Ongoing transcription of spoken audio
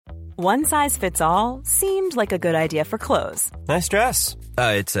One size fits all seemed like a good idea for clothes. Nice dress.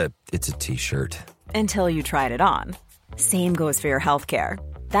 It's a t-shirt. Until you tried it on. Same goes for your healthcare.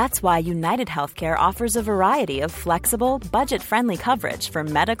 That's why United Healthcare offers a variety of flexible, budget-friendly coverage for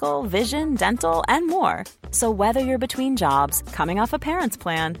medical, vision, dental, and more. So whether you're between jobs, coming off a parent's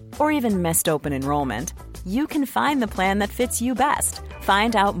plan, or even missed open enrollment, you can find the plan that fits you best.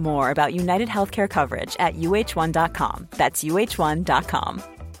 Find out more about United Healthcare coverage at uh1.com. That's uh1.com.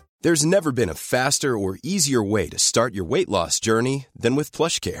 There's never been a faster or easier way to start your weight loss journey than with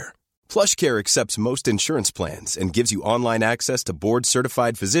PlushCare. PlushCare accepts most insurance plans and gives you online access to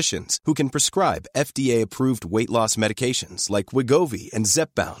board-certified physicians who can prescribe FDA-approved weight loss medications like Wegovy and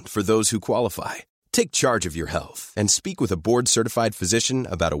Zepbound for those who qualify. Take charge of your health and speak with a board-certified physician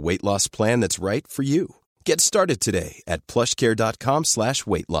about a weight loss plan that's right for you. Get started today at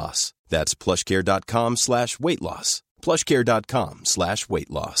plushcare.com/weightloss. That's plushcare.com/weightloss.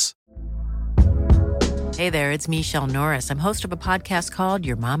 plushcare.com/weightloss. Hey there, it's Michelle Norris. I'm host of a podcast called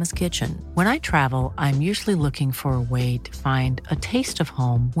Your Mama's Kitchen. When I travel, I'm usually looking for a way to find a taste of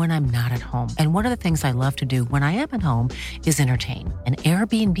home when I'm not at home. And one of the things I love to do when I am at home is entertain. And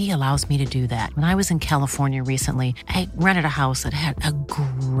Airbnb allows me to do that. When I was in California recently, I rented a house that had a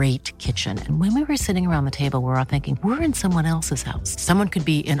great kitchen. And when we were sitting around the table, we were all thinking, we're in someone else's house. Someone could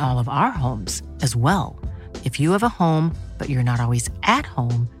be in all of our homes as well. If you have a home, but you're not always at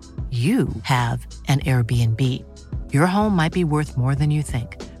home, you have an Airbnb. Your home might be worth more than you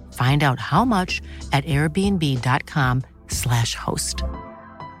think. Find out how much at airbnb.com/host.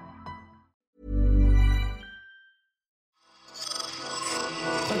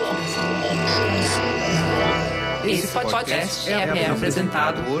 Esse podcast é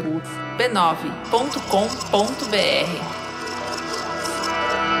apresentado por b9.com.br.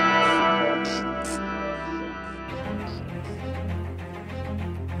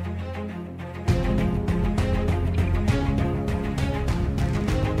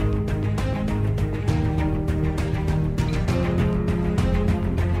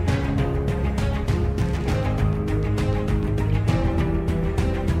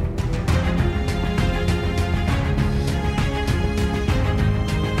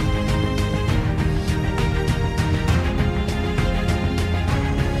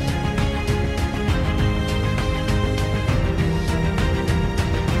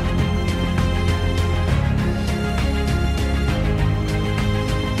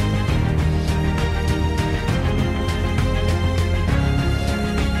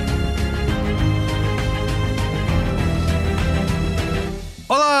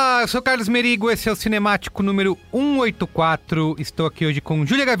 Eu sou o Carlos Merigo, esse é o Cinemático número 184. Estou aqui hoje com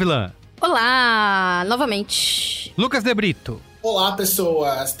Júlia Gavilã. Olá, novamente. Lucas De Brito. Olá,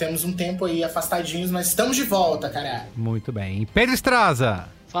 pessoas. Temos um tempo aí afastadinhos, mas estamos de volta, caralho. Muito bem. E Pedro Estraza.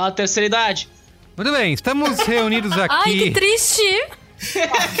 Fala, terceira idade. Muito bem, estamos reunidos aqui... Ai, que triste.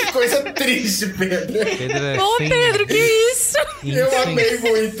 Que coisa triste, Pedro. Pedro, que isso? Eu amei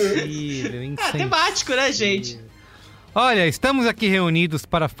muito. Temático, né, gente? Olha, estamos aqui reunidos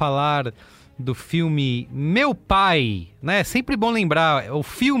para falar do filme Meu Pai, né? Sempre bom lembrar o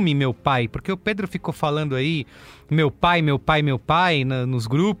filme Meu Pai, porque o Pedro ficou falando aí meu pai, nos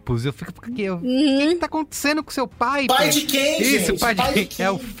grupos. Eu fico, o que tá acontecendo com seu pai? Pai de quem, Isso, gente? pai de quem? É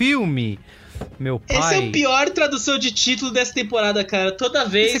o filme Meu Pai. Esse é o pior tradução de título dessa temporada, cara. Toda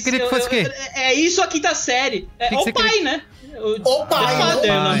vez... Você queria que fosse o quê? É isso a quinta série. É o pai, né? O pai,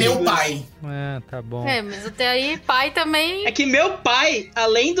 meu pai. Tá bom. Mas até aí, pai também... É que meu pai,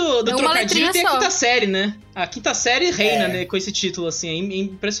 além do trocadilho, tem a quinta série, né? A quinta série reina, né, com esse título, assim, é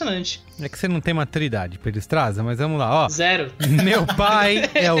impressionante. É que você não tem maturidade, Pedro Estraza, mas vamos lá, ó. Zero. Meu Pai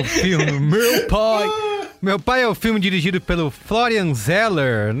é o filme Meu Pai. Meu Pai é o filme dirigido pelo Florian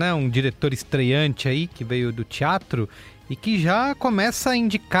Zeller, né? Um diretor estreante aí, que veio do teatro e que já começa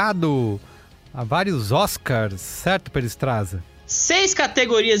indicado a vários Oscars, certo, Pedro Estraza? 6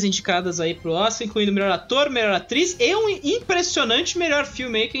 categorias indicadas aí pro Oscar, incluindo melhor ator, melhor atriz e um impressionante melhor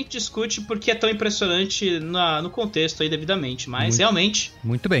filme aí que a gente discute porque é tão impressionante no contexto aí devidamente, mas realmente...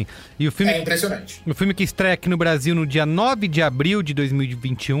 Muito bem. E o filme... É impressionante. O filme que estreia aqui no Brasil no dia 9 de abril de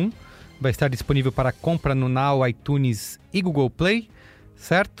 2021, vai estar disponível para compra no Now, iTunes e Google Play,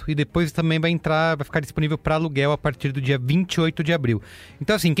 certo? E depois também vai ficar disponível para aluguel a partir do dia 28 de abril.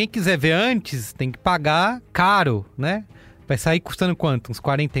 Então assim, quem quiser ver antes tem que pagar caro, né? Vai sair custando quanto? Uns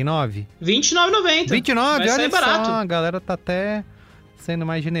 49? R$29,90. 29, vai olha sair só, barato. A galera tá até sendo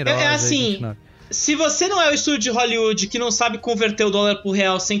mais generosa. É assim, Se você não é o estúdio de Hollywood que não sabe converter o dólar pro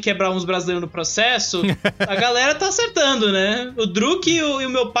real sem quebrar uns brasileiros no processo, a galera tá acertando, né? O Druk e o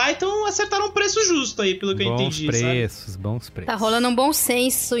meu pai acertaram um preço justo aí, pelo que eu entendi, Bons preços. Tá rolando um bom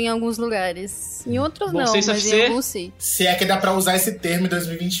senso em alguns lugares. Em outros Bom não, senso mas FC? em alguns sim. Se é que dá pra usar esse termo em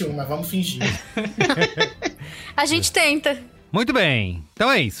 2021, mas vamos fingir. A gente tenta. Muito bem, então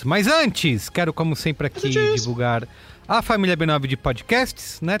é isso. Mas antes, quero como sempre aqui divulgar a família B9 de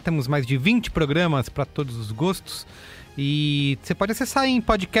podcasts, né? Temos mais de 20 programas para todos os gostos. E você pode acessar em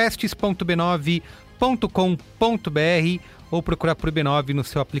podcasts.b9.com.br ou procurar por B9 no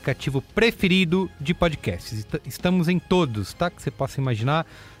seu aplicativo preferido de podcasts. Estamos em todos, tá? Que você possa imaginar.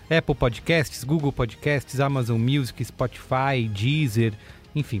 Apple Podcasts, Google Podcasts, Amazon Music, Spotify, Deezer.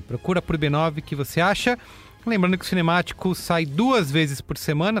 Enfim, procura por B9 que você acha. Lembrando que o Cinemático sai 2 vezes por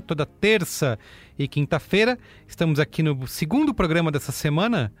semana, toda terça e quinta-feira. Estamos aqui no segundo programa dessa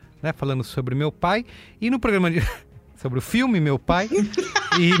semana, né, falando sobre meu pai. E no programa sobre o filme Meu Pai.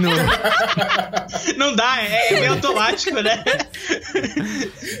 E no... Não dá, é meio automático, né?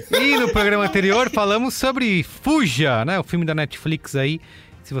 E no programa anterior falamos sobre Fuja, né, o filme da Netflix aí.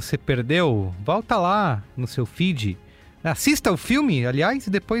 Se você perdeu, volta lá no seu feed. Assista o filme, aliás,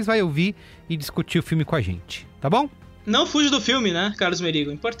 e depois vai ouvir e discutir o filme com a gente, tá bom? Não fuja do filme, né, Carlos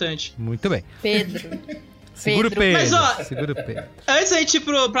Merigo? Importante. Muito bem. Pedro. Segura o Pedro. Mas, ó, segura o Pedro. Antes da gente ir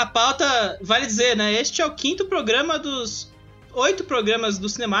pra pauta, vale dizer, né? Este é o 5º programa dos 8 programas do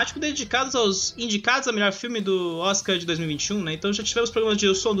Cinemático dedicados aos indicados a melhor filme do Oscar de 2021, né? Então já tivemos programas de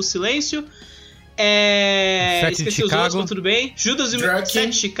O Som do Silêncio, esqueci os outros, mas tudo bem. Judas e o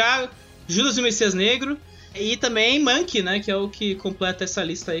Chicago, Judas e o Messias Negro. E também Monkey, né? Que é o que completa essa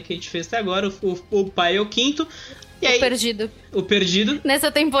lista aí que a gente fez até agora. O pai é o 5º. E aí, O Perdido.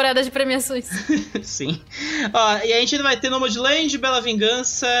 Nessa temporada de premiações. Sim. Ó, e a gente ainda vai ter Nomadland, Bela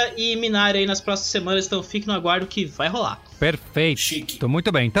Vingança e Minari aí nas próximas semanas. Então fique no aguardo que vai rolar. Perfeito. Chique. Tô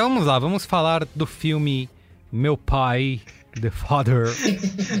muito bem. Então vamos lá. Vamos falar do filme Meu Pai... The Father.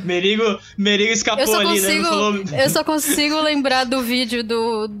 Merigo escapou ali, né? Não falou... Eu só consigo lembrar do vídeo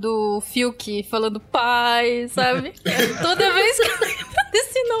do Fiuk falando pai, sabe? Toda vez que eu lembro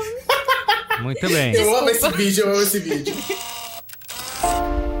desse nome. Muito bem. Eu amo esse vídeo,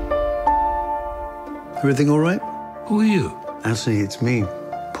 Everything all right? Who are you? Actually, it's me,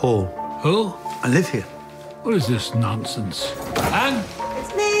 Paul. Who? I live here. What is this nonsense? Anne?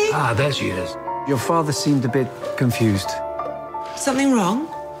 It's me. Ah, there she is. Your father seemed a bit confused. Something wrong?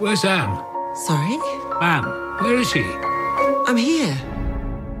 Where's Anne? Sorry? Anne, where is she? I'm here.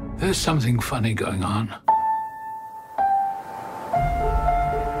 There's something funny going on.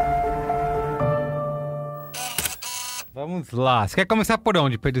 Vamos lá. Você quer começar por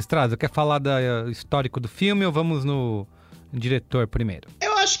onde, Pedro Estrada? Quer falar do histórico do filme ou vamos no diretor primeiro?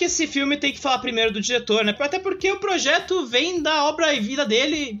 Eu acho que esse filme tem que falar primeiro do diretor, né? Até porque o projeto vem da obra e vida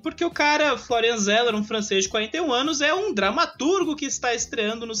dele, porque o cara, Florian Zeller, um francês de 41 anos, é um dramaturgo que está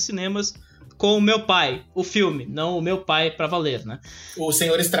estreando nos cinemas com o Meu Pai, o filme, não o Meu Pai pra valer, né? O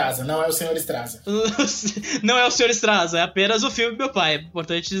Senhor Estraza, não é o Senhor Estraza. Não é o Senhor Estraza, é apenas o filme Meu Pai, é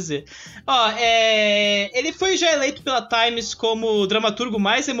importante dizer. Ó, ele foi já eleito pela Times como o dramaturgo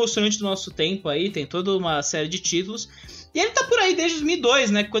mais emocionante do nosso tempo aí, tem toda uma série de títulos. E ele tá por aí desde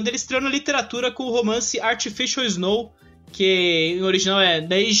 2002, né? Quando ele estreou na literatura com o romance Artificial Snow, que em original é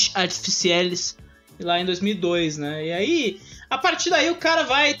Neige Artificielles, lá em 2002, né? E aí, a partir daí o cara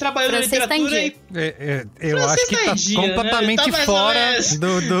vai trabalhando na literatura e... Eu acho que tá completamente fora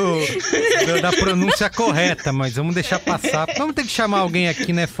da pronúncia correta, mas vamos deixar passar. Vamos ter que chamar alguém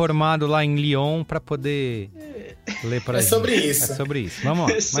aqui, né, formado lá em Lyon pra poder ler pra gente. Sobre isso. É sobre isso, vamos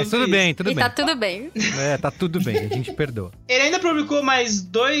lá. Mas tudo bem, tudo bem. Tá tudo bem. Tá tudo bem, a gente perdoa. Ele ainda publicou mais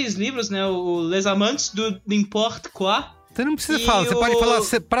 2 livros, né, o Les Amants do N'importe Quoi. Você não precisa falar, você pode falar,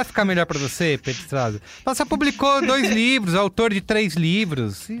 pra ficar melhor pra você, Pedro Estrada. Você publicou 2 livros, autor de 3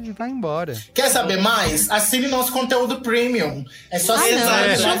 livros, e vai embora. Quer saber mais? Assine nosso conteúdo premium. É só acessar.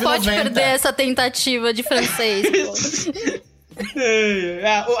 A gente não pode perder essa tentativa de francês, pô.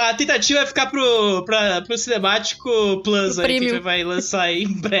 A tentativa é ficar pro Cinemático Plus aí, que a gente vai lançar aí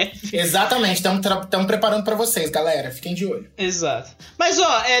em breve. Exatamente, estamos preparando pra vocês, galera. Fiquem de olho. Exato. Mas,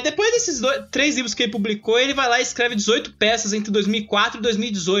 ó, depois desses 3 livros que ele publicou, ele vai lá e escreve 18 peças entre 2004 e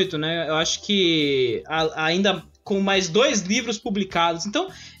 2018, né? Eu acho que ainda com mais 2 livros publicados. Então,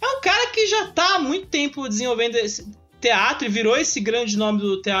 é um cara que já tá há muito tempo desenvolvendo esse teatro e virou esse grande nome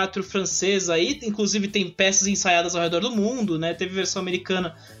do teatro francês aí, inclusive tem peças ensaiadas ao redor do mundo, né, teve versão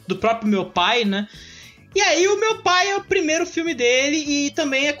americana do próprio Meu Pai, né, E aí o Meu Pai é o primeiro filme dele e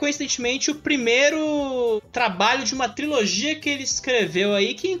também é, coincidentemente, o primeiro trabalho de uma trilogia que ele escreveu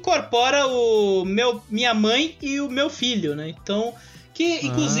aí, que incorpora Minha Mãe e o Meu Filho, né? Então, que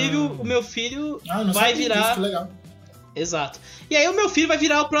inclusive o Meu Filho vai virar... Disso, que legal. Exato. E aí o Meu Filho vai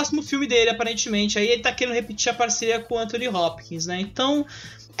virar o próximo filme dele, aparentemente. Aí ele tá querendo repetir a parceria com o Anthony Hopkins, né? Então,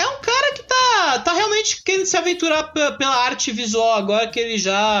 é um cara que tá realmente querendo se aventurar pela arte visual agora, que ele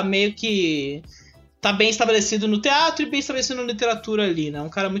já meio que... tá bem estabelecido no teatro e bem estabelecido na literatura ali, né? Um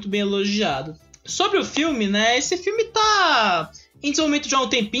cara muito bem elogiado. Sobre o filme, né? Esse filme tá em desenvolvimento já há um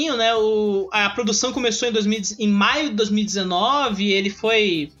tempinho, né? A produção começou em maio de 2019 e ele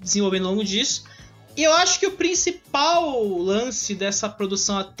foi desenvolvendo ao longo disso. E eu acho que o principal lance dessa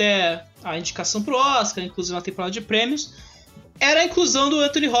produção até a indicação pro Oscar, inclusive na temporada de prêmios, era a inclusão do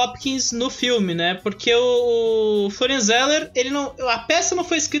Anthony Hopkins no filme, né? Porque o Florian Zeller, a peça não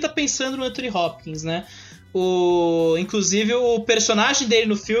foi escrita pensando no Anthony Hopkins, né? Inclusive, o personagem dele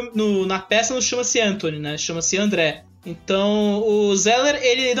no filme, na peça não chama-se Anthony, né? Chama-se André. Então, o Zeller,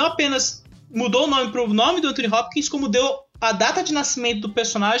 ele não apenas mudou o nome pro nome do Anthony Hopkins, como deu a data de nascimento do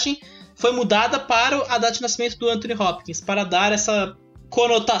personagem, foi mudada para a data de nascimento do Anthony Hopkins, para dar essa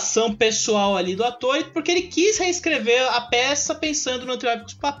conotação pessoal ali do ator, porque ele quis reescrever a peça pensando no Anthony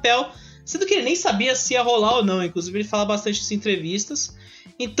Hopkins papel, sendo que ele nem sabia se ia rolar ou não. Inclusive, ele fala bastante isso em entrevistas.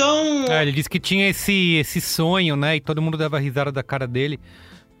 Então... ele disse que tinha esse sonho, né? E todo mundo dava risada da cara dele.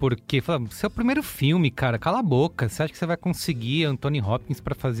 Porque, falava, seu primeiro filme, cara, cala a boca. Você acha que você vai conseguir Anthony Hopkins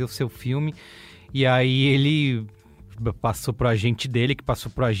pra fazer o seu filme? E aí ele passou pro agente dele, que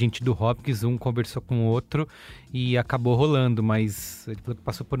passou pro agente do Hopkins, um conversou com o outro e acabou rolando. Mas ele falou que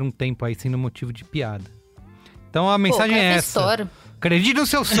passou por um tempo aí sendo motivo de piada. Então a mensagem é essa. História. Acredite nos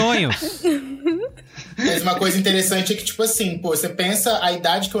seus sonhos. Mas uma coisa interessante é que, tipo assim, você pensa a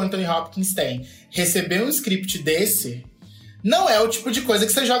idade que o Anthony Hopkins tem. Receber um script desse não é o tipo de coisa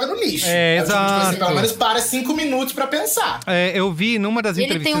que você joga no lixo. Exato. Tipo assim, pelo menos para 5 minutos pra pensar. Eu vi numa das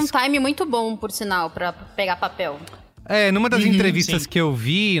entrevistas... Ele tem um time muito bom, por sinal, pra pegar papel. Numa das entrevistas sim. que eu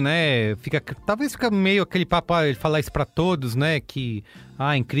vi, né, talvez fica meio aquele papo, ele falar isso pra todos, né, que,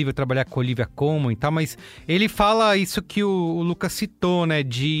 é incrível trabalhar com Olivia Colman e tal, mas ele fala isso que o Lucas citou, né,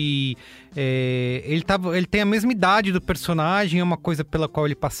 de... ele tem a mesma idade do personagem, é uma coisa pela qual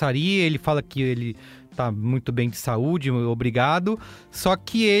ele passaria, ele fala que ele tá muito bem de saúde, obrigado, só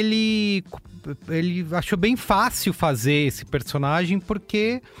que ele achou bem fácil fazer esse personagem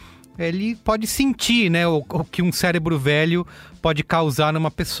porque... ele pode sentir, né, o que um cérebro velho pode causar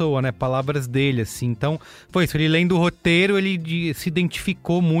numa pessoa, né, palavras dele, assim. Então, foi isso, ele lendo o roteiro, ele se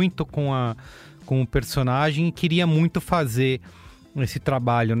identificou muito com o personagem e queria muito fazer esse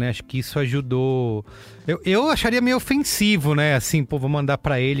trabalho, né, acho que isso ajudou. Eu acharia meio ofensivo, né, assim, vou mandar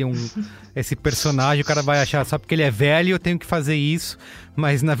pra ele esse personagem, o cara vai achar só porque ele é velho eu tenho que fazer isso,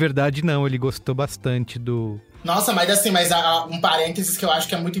 mas na verdade não, ele gostou bastante do... Nossa, mas assim, um parênteses que eu acho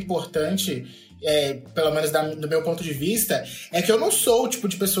que é muito importante, pelo menos do meu ponto de vista, é que eu não sou o tipo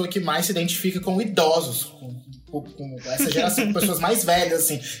de pessoa que mais se identifica com idosos, com essa geração, com pessoas mais velhas,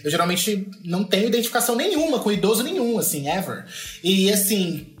 assim. Eu geralmente não tenho identificação nenhuma com idoso nenhum, assim, ever. E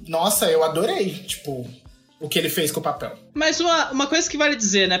assim, nossa, eu adorei, tipo... o que ele fez com o papel. Mas uma coisa que vale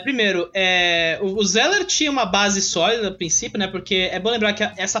dizer, né? Primeiro, o Zeller tinha uma base sólida a princípio, né? Porque é bom lembrar que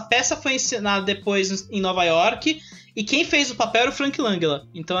essa peça foi ensinada depois em Nova York e quem fez o papel era o Frank Langella.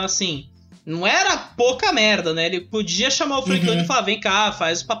 Então, assim, não era pouca merda, né? Ele podia chamar o Frank Langella e falar, vem cá,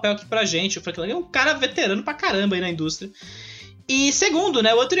 faz o papel aqui pra gente. O Frank Langella é um cara veterano pra caramba aí na indústria. E segundo,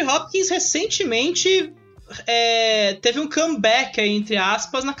 né? O Anthony Hopkins recentemente... teve um comeback aí, entre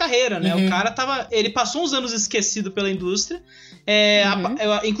aspas, na carreira, né? O cara ele passou uns anos esquecido pela indústria.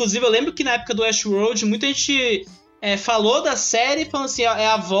 Inclusive, eu lembro que na época do Westworld, muita gente falou da série falando assim, é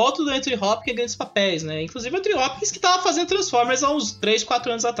a volta do Anthony Hopkins em grandes papéis, né? Inclusive o Anthony Hopkins que tava fazendo Transformers há uns 3,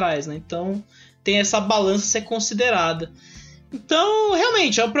 4 anos atrás, né? Então tem essa balança a ser considerada. Então,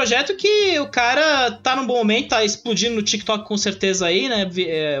 realmente, é um projeto que o cara tá num bom momento, tá explodindo no TikTok com certeza aí, né?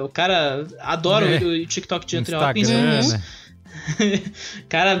 O cara adora o TikTok de Anthony Hopkins. Né?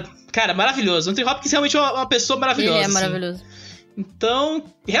 Cara, maravilhoso. O Anthony Hopkins realmente é uma pessoa maravilhosa. Ele é maravilhoso. Assim. Então,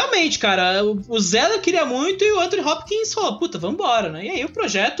 realmente, cara, o Zeller queria muito e o Anthony Hopkins falou, puta, vambora, né? E aí o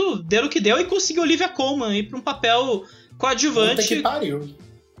projeto deu o que deu e conseguiu Olivia Colman aí pra um papel coadjuvante. Puta que pariu.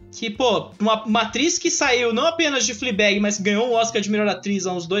 Que, pô, uma atriz que saiu não apenas de Fleabag, mas ganhou um Oscar de melhor atriz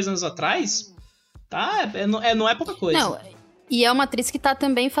há uns 2 anos atrás, tá? Não é pouca coisa. Não, e é uma atriz que tá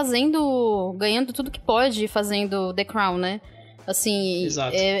também ganhando tudo que pode, fazendo The Crown, né? Assim,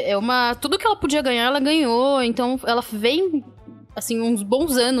 exato. Tudo que ela podia ganhar, ela ganhou, então ela vem assim, uns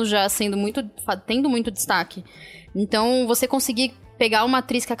bons anos já tendo muito destaque. Então, você conseguir pegar uma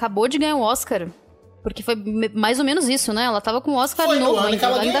atriz que acabou de ganhar o Oscar, porque foi mais ou menos isso, né? Ela tava com o Oscar foi novo, no ano que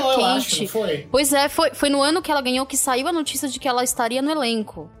ela ainda ganhou, quente. eu acho, não foi? Pois é, foi no ano que ela ganhou que saiu a notícia de que ela estaria no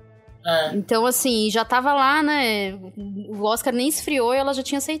elenco. Então, assim, já tava lá, né? O Oscar nem esfriou e ela já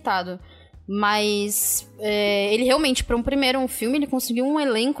tinha aceitado. Mas ele realmente, para um filme, ele conseguiu um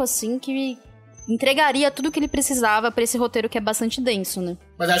elenco, assim, que entregaria tudo o que ele precisava pra esse roteiro que é bastante denso, né?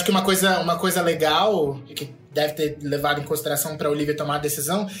 Mas acho que uma coisa legal, que deve ter levado em consideração pra Olivia tomar a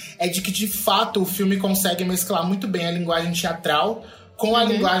decisão, é de que, de fato, o filme consegue mesclar muito bem a linguagem teatral com a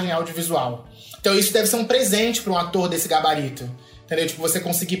linguagem audiovisual. Então isso deve ser um presente pra um ator desse gabarito. Entendeu? Tipo, você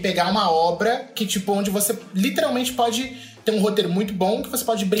conseguir pegar uma obra que, tipo, onde você literalmente pode ter um roteiro muito bom, que você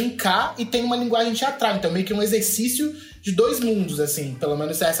pode brincar e tem uma linguagem teatral. Então, meio que um exercício de dois mundos, assim. Pelo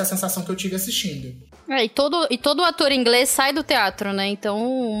menos essa é a sensação que eu tive assistindo. E todo ator inglês sai do teatro, né?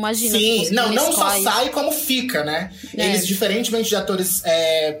 Então, imagina. Sim, não só sai, como fica, né? Eles, diferentemente de atores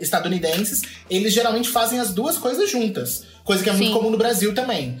estadunidenses, eles geralmente fazem as duas coisas juntas. Coisa que é muito comum no Brasil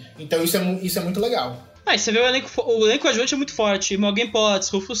também. Então, isso é muito legal. E você vê o elenco adjunto é muito forte. Morgan Potts,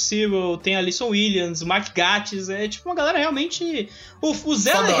 Rufus Sewell, tem a Alison Williams, Mark Gatiss. É tipo uma galera realmente... O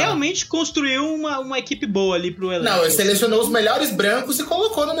Zé realmente construiu uma equipe boa ali pro elenco. Não, ele selecionou os melhores brancos e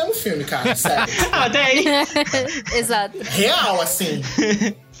colocou no mesmo filme, cara. Sério. Até aí. Exato. Real, assim.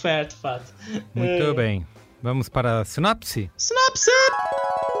 Certo, fato. Muito bem. Vamos para a sinopse? Sinopse!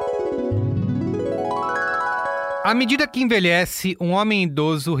 À medida que envelhece, um homem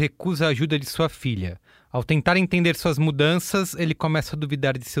idoso recusa a ajuda de sua filha. Ao tentar entender suas mudanças, ele começa a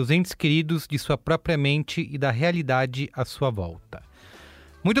duvidar de seus entes queridos, de sua própria mente e da realidade à sua volta.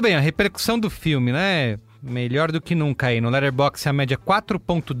 Muito bem, a repercussão do filme, né? Melhor do que nunca aí. No Letterboxd a média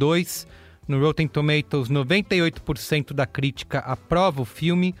 4.2, no Rotten Tomatoes 98% da crítica aprova o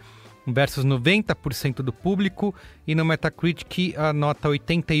filme, versus 90% do público, e no Metacritic a nota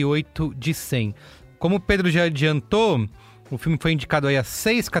 88 de 100. Como o Pedro já adiantou, o filme foi indicado aí a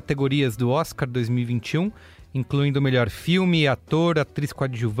 6 categorias do Oscar 2021, incluindo melhor filme, ator, atriz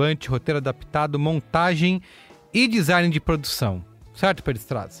coadjuvante, roteiro adaptado, montagem e design de produção. Certo, Pedro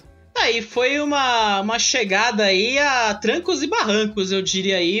Strazza? E foi uma chegada aí a trancos e barrancos, eu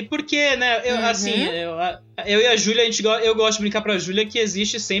diria aí, porque, né, eu e a Júlia, eu gosto de brincar pra Júlia que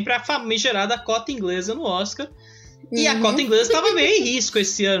existe sempre a famigerada cota inglesa no Oscar. E a cota inglesa estava meio em risco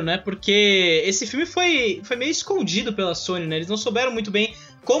esse ano, né? Porque esse filme foi meio escondido pela Sony, né? Eles não souberam muito bem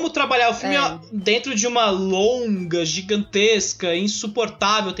como trabalhar o filme dentro de uma longa, gigantesca,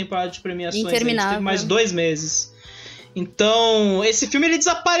 insuportável temporada de premiações. Interminável. A gente teve mais 2 meses. Então, esse filme ele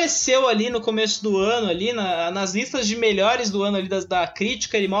desapareceu ali no começo do ano, ali nas listas de melhores do ano ali da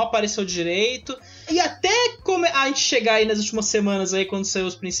crítica, ele mal apareceu direito. E até como a gente chegar aí nas últimas semanas aí, quando saiu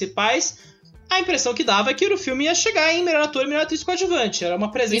os principais, a impressão que dava é que o filme ia chegar em melhor ator e melhor atriz coadjuvante. Era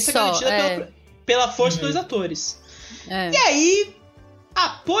uma presença garantida pela força dos dois atores. E aí, a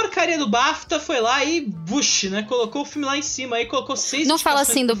porcaria do BAFTA foi lá e, né? Colocou o filme lá em cima, aí colocou 6 Não fala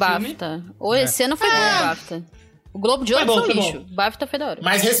assim do BAFTA. Esse ano foi bom o BAFTA. O Globo de Ouro foi um lixo. O BAFTA foi da hora.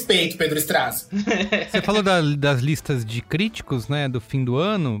 Mais respeito, Pedro Strazza. Você falou das listas de críticos, né, do fim do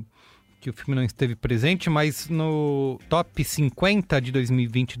ano, que o filme não esteve presente, mas no top 50 de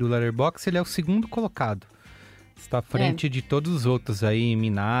 2020 do Letterboxd, ele é o segundo colocado. Está à frente de todos os outros aí,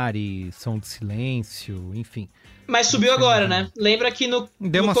 Minari, Som do Silêncio, enfim. Mas subiu agora, né? Lembra que no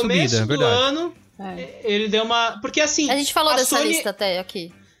começo subida, do ano, ele deu uma... Porque assim... A gente falou dessa Sony... lista até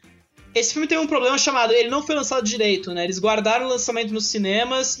aqui. Esse filme tem um problema chamado... Ele não foi lançado direito, né? Eles guardaram o lançamento nos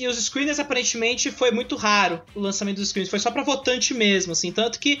cinemas e os screeners, aparentemente, foi muito raro o lançamento dos screeners. Foi só pra votante mesmo, assim.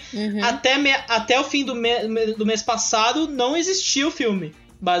 Tanto que até o fim do mês passado não existia o filme,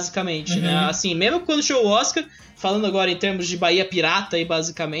 basicamente, né? Assim, mesmo quando chegou o Oscar, falando agora em termos de Bahia Pirata aí,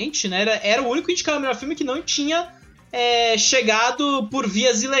 basicamente, né? Era o único indicado ao melhor filme que não tinha chegado por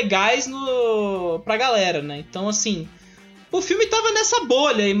vias ilegais pra galera, né? Então, assim... O filme tava nessa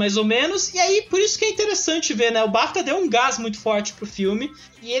bolha aí, mais ou menos, e aí por isso que é interessante ver, né? O BAFTA deu um gás muito forte pro filme,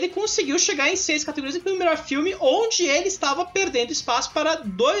 e ele conseguiu chegar em 6 categorias, incluindo o melhor filme, onde ele estava perdendo espaço para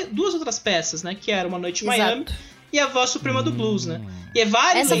 2 outras peças, né? Que era Uma Noite em Miami e A Voz Suprema do Blues, né? E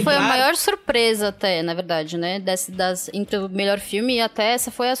essa foi a maior surpresa até, na verdade, né? Entre o melhor filme e até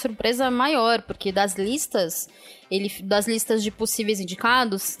essa foi a surpresa maior, porque das listas de possíveis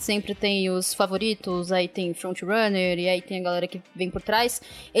indicados, sempre tem os favoritos, aí tem frontrunner, e aí tem a galera que vem por trás.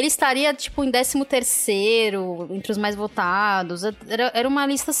 Ele estaria, tipo, em 13º, entre os mais votados. Era uma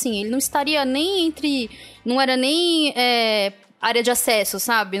lista assim, ele não estaria nem entre... Não era nem área de acesso,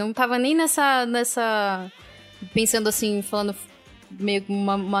 sabe? Não tava nem nessa... Pensando assim, falando meio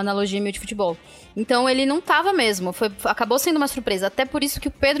uma analogia meio de futebol. Então ele não tava mesmo, acabou sendo uma surpresa. Até por isso que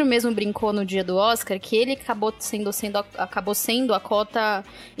o Pedro mesmo brincou no dia do Oscar, que ele acabou sendo a cota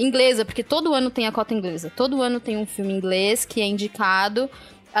inglesa, porque todo ano tem a cota inglesa. Todo ano tem um filme inglês que é indicado.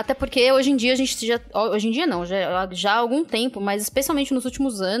 Até porque hoje em dia a gente já... Hoje em dia não, já há algum tempo, mas especialmente nos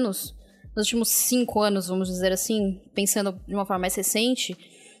últimos anos, nos últimos 5 anos, vamos dizer assim, pensando de uma forma mais recente,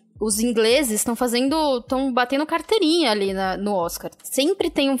 os ingleses estão batendo carteirinha ali no Oscar. Sempre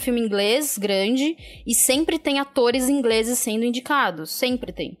tem um filme inglês grande e sempre tem atores ingleses sendo indicados.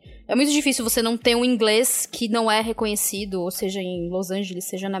 Sempre tem. É muito difícil você não ter um inglês que não é reconhecido, ou seja em Los Angeles,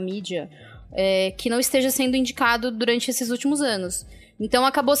 seja na mídia, que não esteja sendo indicado durante esses últimos anos. Então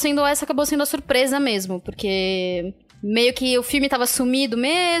acabou sendo a surpresa mesmo, porque meio que o filme tava sumido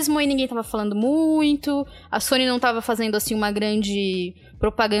mesmo e ninguém tava falando muito. A Sony não tava fazendo assim uma grande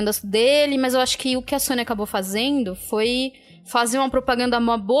propaganda dele, mas eu acho que o que a Sony acabou fazendo foi fazer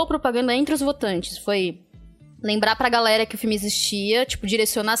uma boa propaganda entre os votantes. Foi lembrar pra galera que o filme existia, tipo,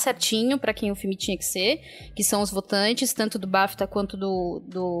 direcionar certinho pra quem o filme tinha que ser, que são os votantes, tanto do BAFTA quanto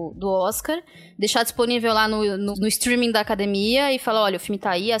do Oscar. Deixar disponível lá no streaming da academia e falar, olha, o filme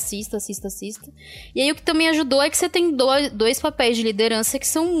tá aí, assista. E aí o que também ajudou é que você tem dois papéis de liderança que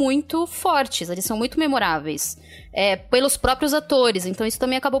são muito fortes, eles são muito memoráveis. Pelos próprios atores, então isso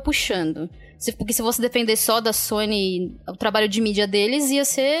também acabou puxando. Porque se você depender só da Sony, o trabalho de mídia deles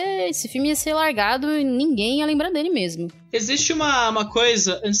esse filme ia ser largado e ninguém ia lembrar dele mesmo. Existe uma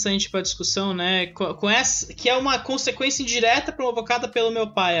coisa, antes da gente ir pra discussão, né, que é uma consequência indireta provocada pelo Meu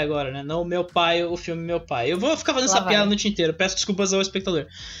Pai agora, né, não o Meu Pai, o filme Meu Pai. Eu vou ficar fazendo essa piada a noite inteira, peço desculpas ao espectador.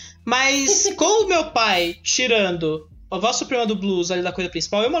 Mas com o Meu Pai tirando a Voz Suprema do Blues ali da coisa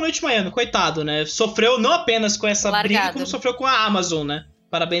principal, Uma Noite em Miami, coitado, né, sofreu não apenas com essa briga, como sofreu com a Amazon, né.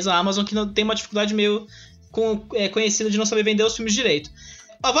 Parabéns à Amazon, que não tem uma dificuldade meio conhecida de não saber vender os filmes direito.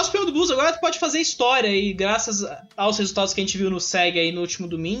 A Voz Suprema do Blues agora pode fazer história, e graças aos resultados que a gente viu no SEG aí no último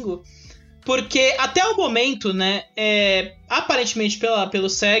domingo, porque até o momento, né, aparentemente pelo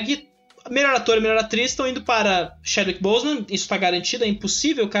SEG, melhor ator e melhor atriz estão indo para Chadwick Boseman, isso tá garantido, é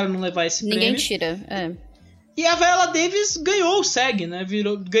impossível o cara não levar esse prêmio. Ninguém tira, E a Viola Davis ganhou o SEG, né?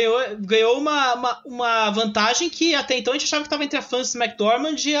 Ganhou uma vantagem que até então a gente achava que estava entre a Frances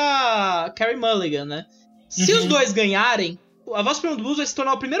McDormand e a Carey Mulligan, né? Se os dois ganharem, A Voz Suprema do Blues vai se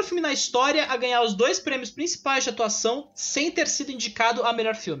tornar o primeiro filme na história a ganhar os 2 prêmios principais de atuação sem ter sido indicado a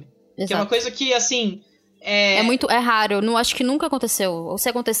melhor filme. Exato. Que é uma coisa que, assim... É raro, não acho que nunca aconteceu. Ou se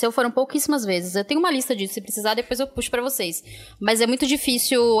aconteceu, foram pouquíssimas vezes. Eu tenho uma lista disso, se precisar, depois eu puxo pra vocês. Mas é muito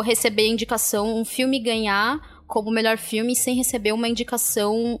difícil receber indicação, um filme ganhar como melhor filme sem receber uma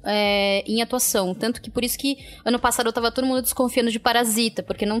indicação em atuação. Tanto que por isso que ano passado eu tava todo mundo desconfiando de Parasita,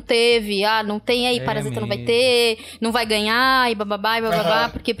 porque não teve, não tem aí, Parasita não vai ter, não vai ganhar, e bababá,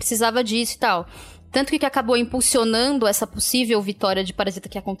 porque precisava disso e tal. Tanto que o que acabou impulsionando essa possível vitória de Parasita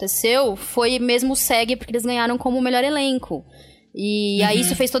que aconteceu foi mesmo o SEG, porque eles ganharam como o melhor elenco. E aí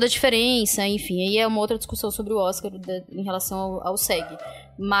isso fez toda a diferença, enfim, aí é uma outra discussão sobre o Oscar em relação ao SEG.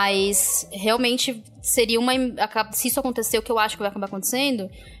 Mas realmente seria se isso acontecer, o que eu acho que vai acabar acontecendo,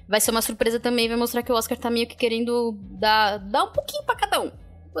 vai ser uma surpresa também, vai mostrar que o Oscar tá meio que querendo dar um pouquinho pra cada um.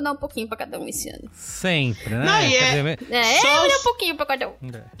 Vou dar um pouquinho pra cada um esse ano. Sempre, né? Vou dar um pouquinho pra cada um.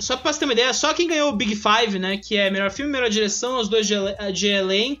 Só pra você ter uma ideia, só quem ganhou o Big Five, né? Que é melhor filme, melhor direção, os 2 de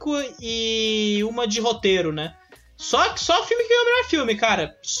elenco e uma de roteiro, né? Só o filme que ganhou o melhor filme,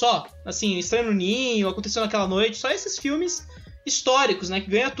 cara. Só. Assim, Estranho no Ninho, Aconteceu Naquela Noite, só esses filmes históricos, né? Que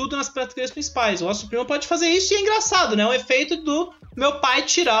ganha tudo nas categorias principais. O Voz Suprema pode fazer isso e é engraçado, né? É um efeito do Meu Pai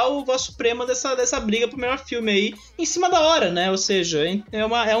tirar o Voz Suprema dessa briga pro melhor filme aí em cima da hora, né? Ou seja,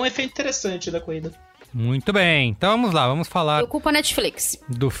 é um efeito interessante da corrida. Muito bem, então vamos lá, vamos falar... Eu culpo a Netflix.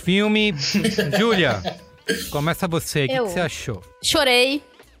 Do filme. Júlia, começa você, o que você achou? Chorei.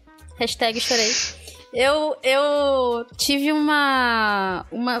 #chorei. Eu tive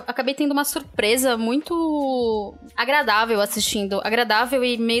acabei tendo uma surpresa muito agradável assistindo. Agradável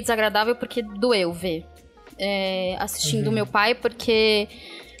e meio desagradável porque doeu ver. Assistindo Meu Pai, porque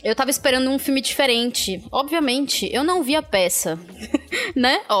eu tava esperando um filme diferente. Obviamente, eu não vi a peça,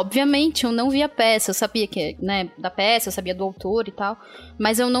 né? Obviamente, eu não vi a peça. Eu sabia que, né, da peça, eu sabia do autor e tal.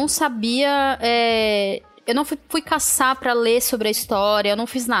 Mas eu não sabia... Eu não fui caçar pra ler sobre a história, eu não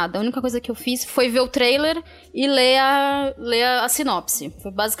fiz nada. A única coisa que eu fiz foi ver o trailer e ler a sinopse.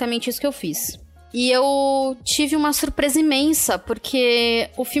 Foi basicamente isso que eu fiz. E eu tive uma surpresa imensa, porque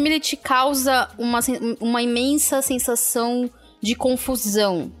o filme ele te causa uma imensa sensação de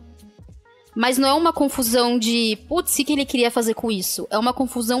confusão. Mas não é uma confusão de, putz, o que ele queria fazer com isso? É uma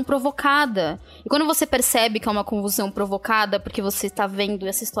confusão provocada. E quando você percebe que é uma confusão provocada, porque você tá vendo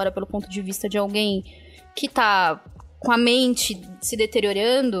essa história pelo ponto de vista de alguém que tá com a mente se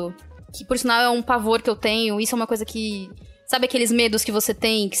deteriorando, que por sinal é um pavor que eu tenho, isso é uma coisa que... Sabe aqueles medos que você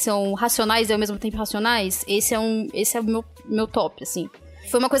tem, que são racionais e ao mesmo tempo irracionais? Esse é o meu top, assim.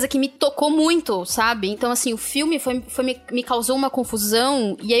 Foi uma coisa que me tocou muito, sabe? Então, assim, o filme me causou uma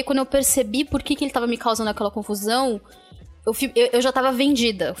confusão. E aí, quando eu percebi por que ele tava me causando aquela confusão, eu já tava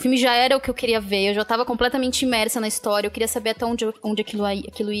vendida. O filme já era o que eu queria ver. Eu já tava completamente imersa na história. Eu queria saber até onde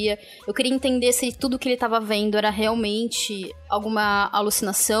aquilo ia. Eu queria entender se tudo que ele tava vendo era realmente alguma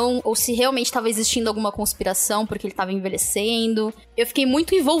alucinação ou se realmente estava existindo alguma conspiração porque ele tava envelhecendo. Eu fiquei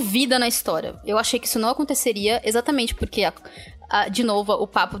muito envolvida na história. Eu achei que isso não aconteceria exatamente porque... de novo, o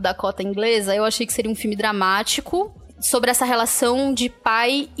papo da cota inglesa, eu achei que seria um filme dramático sobre essa relação de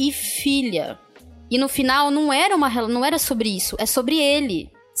pai e filha. E no final não era sobre isso, é sobre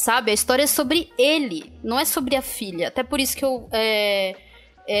ele, sabe? A história é sobre ele, não é sobre a filha. Até por isso que eu,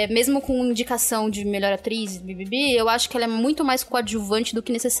 mesmo com indicação de melhor atriz, eu acho que ela é muito mais coadjuvante do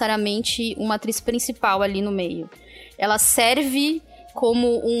que necessariamente uma atriz principal ali no meio. Ela serve...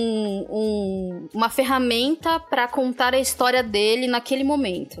 como uma ferramenta pra contar a história dele naquele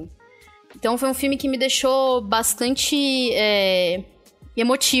momento. Então foi um filme que me deixou bastante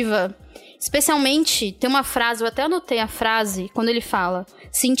emotiva. Especialmente, tem uma frase, eu até anotei a frase, quando ele fala: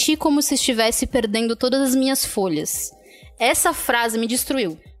 senti como se estivesse perdendo todas as minhas folhas. Essa frase me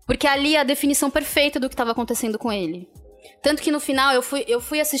destruiu. Porque ali é a definição perfeita do que estava acontecendo com ele. Tanto que no final eu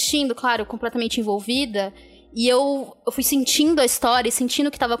fui assistindo, claro, completamente envolvida... E eu fui sentindo a história e sentindo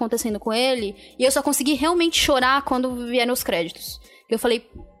o que estava acontecendo com ele. E eu só consegui realmente chorar quando vieram os créditos. Eu falei,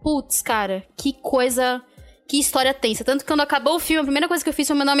 putz, cara, que coisa... Que história tensa. Tanto que quando acabou o filme, a primeira coisa que eu fiz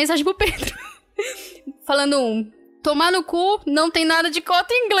foi mandar uma mensagem pro Pedro. Falando, tomar no cu, não tem nada de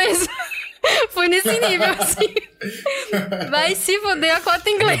cota inglesa. Foi nesse nível, assim. Vai se foder a cota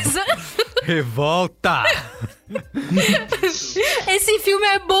inglesa. Revolta! Esse filme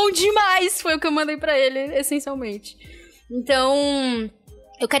é bom demais, foi o que eu mandei pra ele, essencialmente. Então,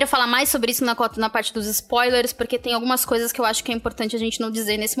 eu quero falar mais sobre isso na parte dos spoilers, porque tem algumas coisas que eu acho que é importante a gente não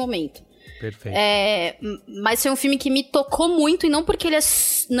dizer nesse momento. Perfeito. Mas foi um filme que me tocou muito, e não porque ele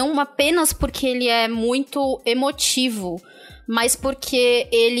não apenas porque ele é muito emotivo, mas porque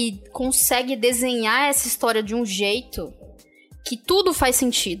ele consegue desenhar essa história de um jeito que tudo faz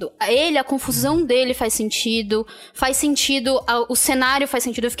sentido. A confusão dele faz sentido, o cenário faz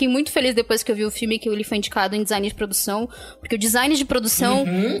sentido. Eu fiquei muito feliz depois que eu vi o filme que ele foi indicado em design de produção, porque o design de produção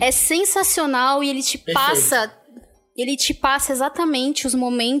é sensacional e ele te passa exatamente os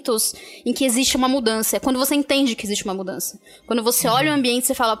momentos em que existe uma mudança. É quando você entende que existe uma mudança. Quando você olha o ambiente,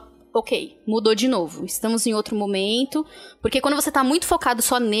 você fala, ok, mudou de novo, estamos em outro momento. Porque quando você tá muito focado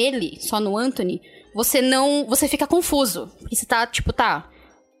só nele, só no Anthony, você fica confuso. Porque você tá, tipo,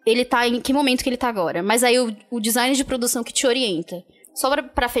 ele tá em que momento que ele tá agora? Mas aí o design de produção que te orienta. Só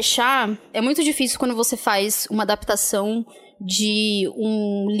pra fechar, é muito difícil quando você faz uma adaptação de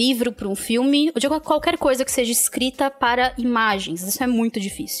um livro para um filme, ou de qualquer coisa que seja escrita para imagens. Isso é muito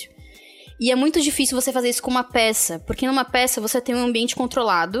difícil. E é muito difícil você fazer isso com uma peça, porque numa peça você tem um ambiente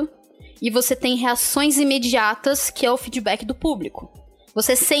controlado e você tem reações imediatas, que é o feedback do público.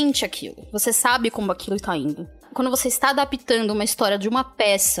 Você sente aquilo, você sabe como aquilo está indo. Quando você está adaptando uma história de uma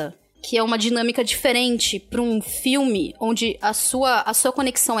peça, que é uma dinâmica diferente, para um filme onde a sua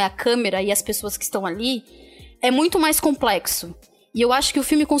conexão é a câmera e as pessoas que estão ali, é muito mais complexo. E eu acho que o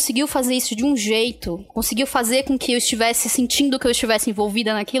filme conseguiu fazer isso de um jeito, conseguiu fazer com que eu estivesse sentindo que eu estivesse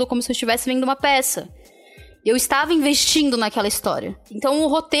envolvida naquilo, como se eu estivesse vendo uma peça. Eu estava investindo naquela história. Então o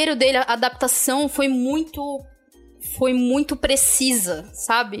roteiro dele, a adaptação foi muito precisa,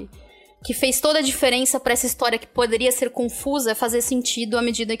 sabe? Que fez toda a diferença pra essa história que poderia ser confusa, fazer sentido à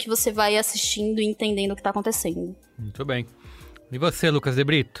medida que você vai assistindo e entendendo o que tá acontecendo. Muito bem. E você, Lucas de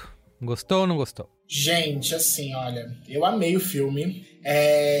Brito? Gostou ou não gostou? Gente, assim, olha, eu amei o filme.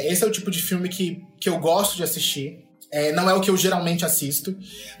 Esse é o tipo de filme que eu gosto de assistir. Não é o que eu geralmente assisto,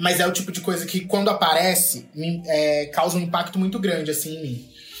 mas é o tipo de coisa que, quando aparece, causa um impacto muito grande, assim, em mim.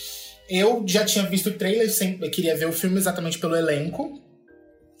 Eu já tinha visto o trailer, sempre queria ver o filme exatamente pelo elenco.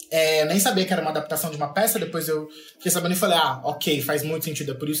 Nem sabia que era uma adaptação de uma peça, depois eu fiquei sabendo e falei, ok, faz muito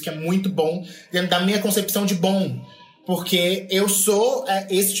sentido, é por isso que é muito bom, dentro da minha concepção de bom. Porque eu sou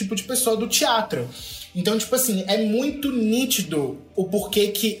esse tipo de pessoa do teatro. Então, tipo assim, é muito nítido o porquê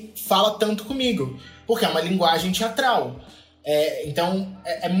que fala tanto comigo. Porque é uma linguagem teatral. Então,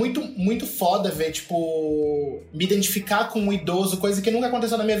 é muito, muito foda ver, tipo, me identificar com um idoso, coisa que nunca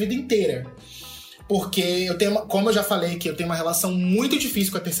aconteceu na minha vida inteira. Porque eu tenho, como eu já falei, que eu tenho uma relação muito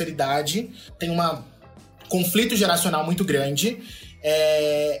difícil com a terceira idade, tenho um conflito geracional muito grande.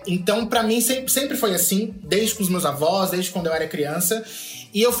 Então, pra mim, sempre foi assim, desde com os meus avós, desde quando eu era criança.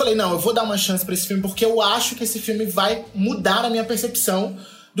 E eu falei, não, eu vou dar uma chance pra esse filme, porque eu acho que esse filme vai mudar a minha percepção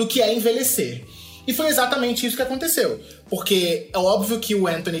do que é envelhecer. E foi exatamente isso que aconteceu. Porque é óbvio que o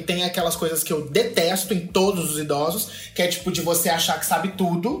Anthony tem aquelas coisas que eu detesto em todos os idosos, que é tipo de você achar que sabe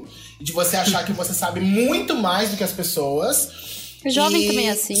tudo, de você achar que você sabe muito mais do que as pessoas. Jovem também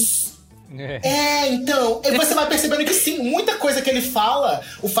é assim. Então, você vai percebendo que sim, muita coisa que ele fala,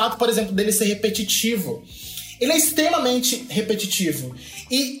 o fato, por exemplo, dele ser repetitivo, ele é extremamente repetitivo.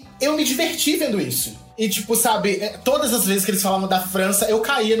 E eu me diverti vendo isso. E, tipo, sabe, todas as vezes que eles falavam da França, eu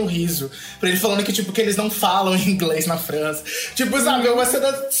caía no riso. Pra ele falando que, tipo, que eles não falam inglês na França. Tipo, sabe, é uma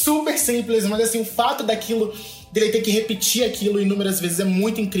cena super simples, mas, assim, o fato daquilo, dele ter que repetir aquilo inúmeras vezes é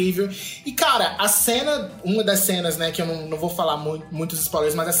muito incrível. E, cara, a cena, uma das cenas, né, que eu não vou falar muitos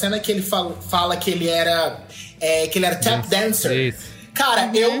spoilers, mas a cena que ele fala que ele era tap dancer. Cara,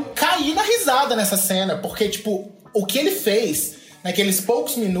 eu caí na risada nessa cena, porque, tipo, o que ele fez naqueles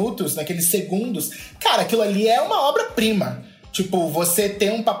poucos minutos, naqueles segundos, cara, aquilo ali é uma obra-prima. Tipo, você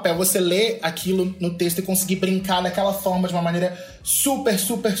ter um papel, você ler aquilo no texto e conseguir brincar daquela forma de uma maneira super,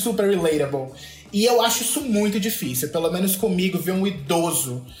 super, super relatable. E eu acho isso muito difícil, pelo menos comigo, ver um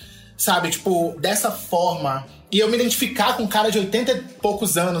idoso, sabe, tipo, dessa forma. E eu me identificar com um cara de 80 e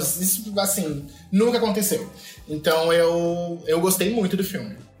poucos anos, isso, assim, nunca aconteceu. Então eu gostei muito do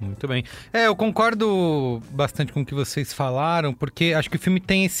filme. Muito bem. Eu concordo bastante com o que vocês falaram, porque acho que o filme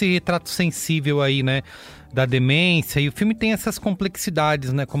tem esse retrato sensível aí, né, da demência, e o filme tem essas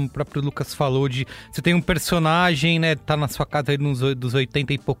complexidades, né, como o próprio Lucas falou, de você tem um personagem, né, tá na sua casa aí dos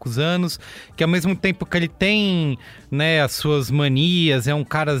 80 e poucos anos, que ao mesmo tempo que ele tem, né, as suas manias, é um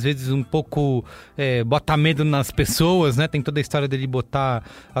cara às vezes um pouco bota medo nas pessoas, né, tem toda a história dele botar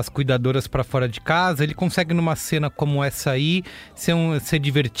as cuidadoras pra fora de casa, ele consegue numa cena como essa aí ser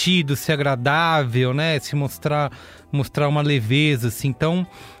divertido, ser agradável, né, se mostrar uma leveza, assim. Então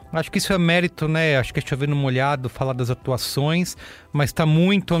acho que isso é mérito, né? Acho que é chover no molhado falar das atuações, mas tá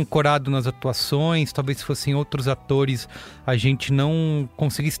muito ancorado nas atuações. Talvez se fossem outros atores a gente não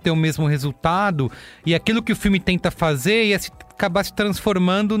conseguisse ter o mesmo resultado. E aquilo que o filme tenta fazer ia acabar se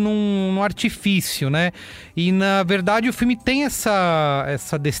transformando num artifício, né? E na verdade o filme tem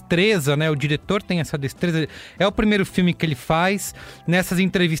essa destreza, né? O diretor tem essa destreza. É o primeiro filme que ele faz. Nessas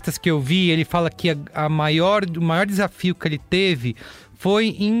entrevistas que eu vi, ele fala que o maior desafio que ele teve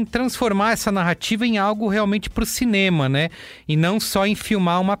foi em transformar essa narrativa em algo realmente para o cinema, né? E não só em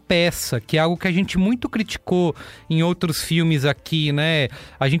filmar uma peça, que é algo que a gente muito criticou em outros filmes aqui, né?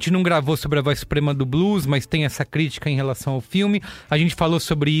 A gente não gravou sobre a Voz Suprema do Blues, mas tem essa crítica em relação ao filme. A gente falou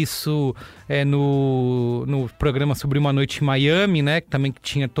sobre isso no programa sobre Uma Noite em Miami, né? Que também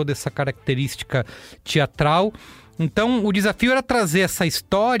tinha toda essa característica teatral. Então, o desafio era trazer essa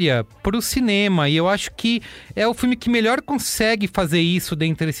história para o cinema, e eu acho que é o filme que melhor consegue fazer isso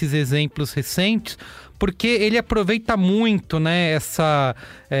dentre esses exemplos recentes, porque ele aproveita muito, né,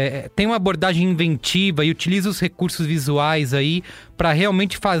 tem uma abordagem inventiva e utiliza os recursos visuais aí para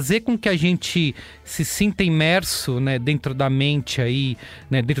realmente fazer com que a gente se sinta imerso, né, dentro da mente aí,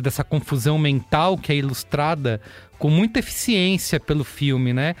 né, dentro dessa confusão mental que é ilustrada com muita eficiência pelo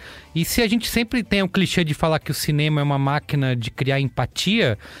filme, né? E se a gente sempre tem o clichê de falar que o cinema é uma máquina de criar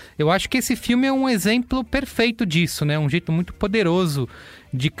empatia, eu acho que esse filme é um exemplo perfeito disso, né? Um jeito muito poderoso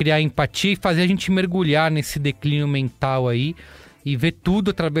de criar empatia e fazer a gente mergulhar nesse declínio mental aí e ver tudo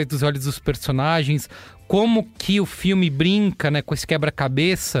através dos olhos dos personagens, como que o filme brinca, né, com esse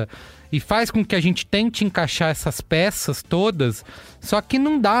quebra-cabeça e faz com que a gente tente encaixar essas peças todas, só que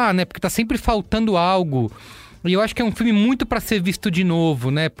não dá, né? Porque tá sempre faltando algo. E eu acho que é um filme muito para ser visto de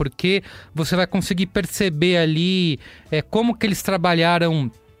novo, né? Porque você vai conseguir perceber ali como que eles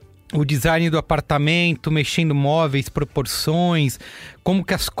trabalharam o design do apartamento, mexendo móveis, proporções, como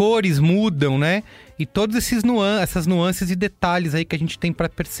que as cores mudam, né? E todos essas nuances e detalhes aí que a gente tem para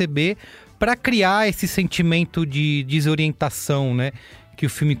perceber, para criar esse sentimento de desorientação, né? Que o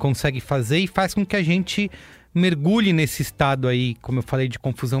filme consegue fazer e faz com que a gente mergulhe nesse estado aí, como eu falei, de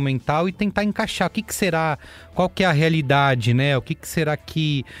confusão mental e tentar encaixar o que será, qual que é a realidade, né? O que será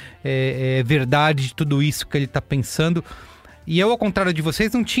que é verdade de tudo isso que ele tá pensando. E eu, ao contrário de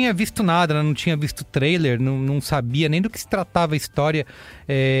vocês, não tinha visto nada, né? Não tinha visto trailer, não sabia nem do que se tratava a história.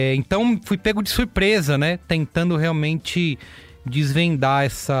 Então fui pego de surpresa, né? Tentando realmente desvendar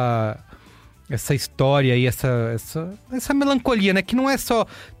essa história e essa melancolia, né? Que não é só...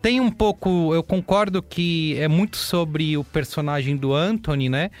 Tem um pouco... Eu concordo que é muito sobre o personagem do Anthony,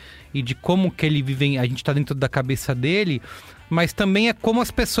 né? E de como que ele vive... A gente tá dentro da cabeça dele. Mas também é como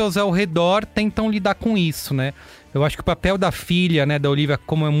as pessoas ao redor tentam lidar com isso, né? Eu acho que o papel da filha, né? Da Olivia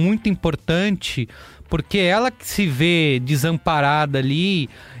Colman é muito importante... Porque ela que se vê desamparada ali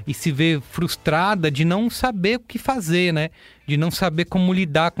e se vê frustrada de não saber o que fazer, né? De não saber como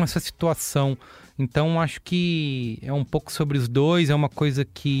lidar com essa situação. Então, acho que é um pouco sobre os dois. É uma coisa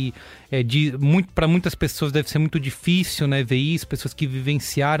que para muitas pessoas deve ser muito difícil, né? Ver isso, pessoas que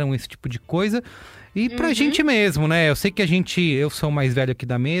vivenciaram esse tipo de coisa. E pra gente mesmo, né? Eu sei que eu sou o mais velho aqui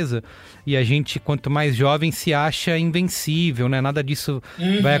da mesa, e a gente, quanto mais jovem, se acha invencível, né? Nada disso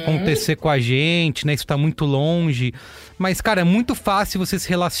vai acontecer com a gente, né? Isso tá muito longe. Mas, cara, é muito fácil você se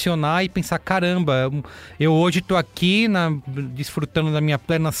relacionar e pensar, caramba, eu hoje tô aqui desfrutando da minha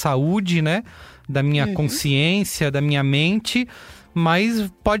plena saúde, né? Da minha consciência, da minha mente... Mas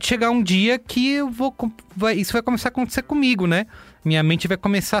pode chegar um dia que isso vai começar a acontecer comigo, né? Minha mente vai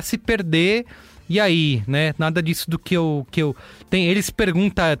começar a se perder. E aí, né? Nada disso do que eu... Eles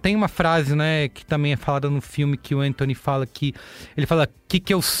perguntam... Tem uma frase, né? Que também é falada no filme que o Anthony fala que... Ele fala, o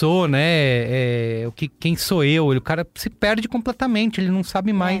que eu sou, né? Quem sou eu? O cara se perde completamente. Ele não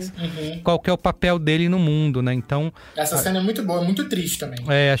sabe mais qual que é o papel dele no mundo, né? Então... Essa cena é muito boa, é muito triste também.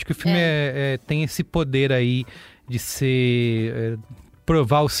 Acho que o filme tem esse poder aí de ser...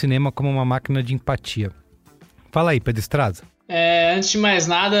 provar o cinema como uma máquina de empatia. Fala aí, Pedro Estraza. Antes de mais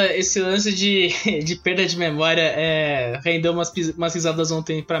nada, esse lance de perda de memória rendeu umas risadas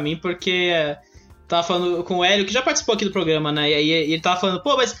ontem pra mim, porque tava falando com o Hélio, que já participou aqui do programa, né? E aí ele tava falando,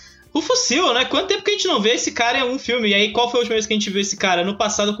 pô, mas o Fussil, né? Quanto tempo que a gente não vê esse cara em um filme? E aí, qual foi a última vez que a gente viu esse cara? No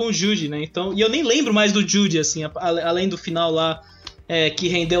passado com o Jude, né? Então, e eu nem lembro mais do Jude, assim, além do final lá, que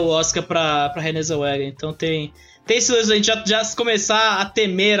rendeu o Oscar pra Renée Zellweger. Então tem esse lance, a gente já começar a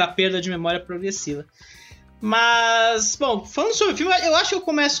temer a perda de memória progressiva. Mas, bom, falando sobre o filme, eu acho que eu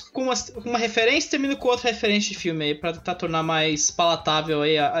começo com uma referência e termino com outra referência de filme aí, pra tentar tornar mais palatável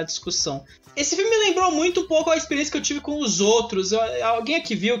aí a discussão. Esse filme me lembrou muito um pouco a experiência que eu tive com os outros. Alguém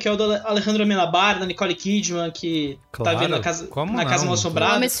aqui viu, que é o do Alejandro Amenábar, da Nicole Kidman, que tá vindo na Casa Mal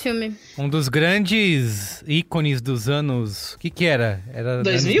Assombrada. Eu amo esse filme. Um dos grandes ícones dos anos... O que era? Era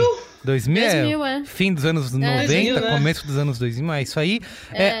 2000? 2000, fim dos anos 90, 2000, né? Começo dos anos 2000, isso aí.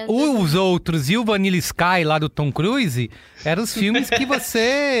 Os outros e o Vanilla Sky lá do Tom Cruise eram os filmes que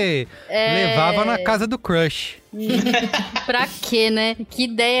você levava na casa do crush. Pra quê, né? Que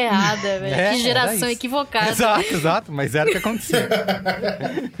ideia errada, velho. Que geração equivocada. Exato, mas era o que acontecia.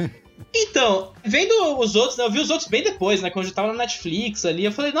 Então, vendo os outros, né, eu vi os outros bem depois, né, quando eu tava na Netflix ali,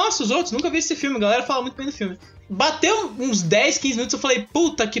 eu falei, nossa, os outros, nunca vi esse filme, a galera fala muito bem do filme. Bateu uns 10, 15 minutos, eu falei,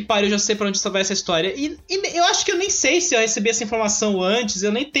 puta que pariu, eu já sei pra onde vai essa história. E eu acho que eu nem sei se eu recebi essa informação antes,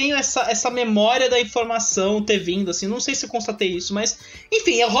 eu nem tenho essa memória da informação ter vindo, assim, não sei se eu constatei isso, mas,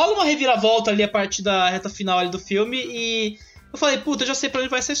 enfim, rola uma reviravolta ali a partir da reta final ali do filme e eu falei, puta, eu já sei pra onde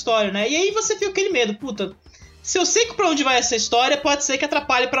vai essa história, né, e aí você fica aquele medo, puta... Se eu sei pra onde vai essa história, pode ser que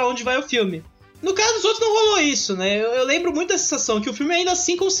atrapalhe pra onde vai o filme. No caso dos outros não rolou isso, né? Eu lembro muito da sensação que o filme ainda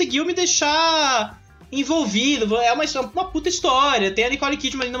assim conseguiu me deixar envolvido. É uma puta história. Tem a Nicole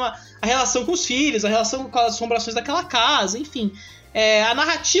Kidman ali a relação com os filhos, a relação com as assombrações daquela casa, enfim. A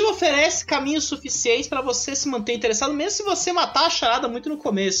narrativa oferece caminhos suficientes pra você se manter interessado, mesmo se você matar a charada muito no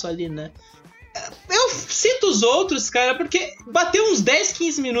começo ali, né? Eu cito os outros, cara, porque bateu uns 10,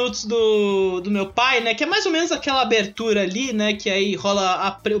 15 minutos do meu pai, né? Que é mais ou menos aquela abertura ali, né? Que aí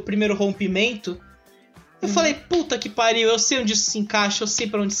rola o primeiro rompimento. Eu falei, puta que pariu, eu sei onde isso se encaixa, eu sei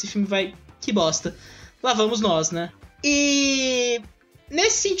pra onde esse filme vai. Que bosta. Lá vamos nós, né? E...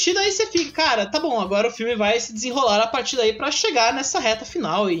 nesse sentido aí você fica, cara, tá bom, agora o filme vai se desenrolar a partir daí pra chegar nessa reta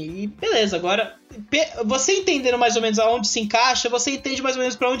final e beleza, agora você entendendo mais ou menos aonde se encaixa, você entende mais ou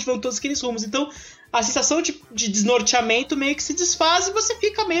menos pra onde vão todos aqueles rumos, então a sensação de desnorteamento meio que se desfaz e você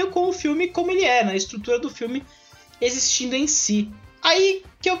fica meio com o filme como ele é, né, a estrutura do filme existindo em si. Aí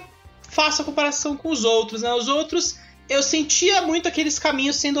que eu faço a comparação com os outros, né, os outros... Eu sentia muito aqueles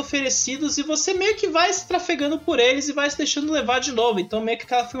caminhos sendo oferecidos e você meio que vai se trafegando por eles e vai se deixando levar de novo. Então meio que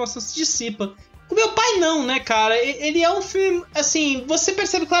aquela filmação se dissipa. O Meu Pai não, né, cara? Ele é um filme, assim, você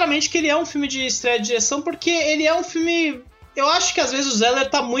percebe claramente que ele é um filme de estreia de direção porque ele é um filme... Eu acho que às vezes o Zeller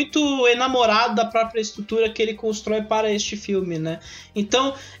tá muito enamorado da própria estrutura que ele constrói para este filme, né?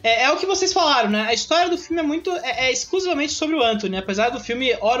 Então, é o que vocês falaram, né? A história do filme é exclusivamente sobre o Anthony, apesar do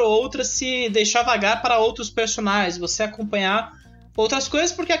filme, hora ou outra, se deixar vagar para outros personagens, você acompanhar outras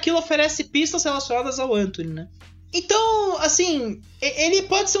coisas, porque aquilo oferece pistas relacionadas ao Anthony, né? Então, assim, ele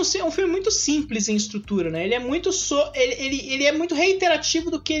pode ser um filme muito simples em estrutura, né? Ele é muito ele é muito reiterativo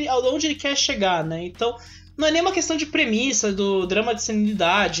do que aonde ele quer chegar, né? Então, não é nem uma questão de premissa do drama de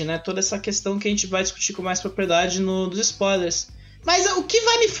senilidade, né? Toda essa questão que a gente vai discutir com mais propriedade nos spoilers. Mas o que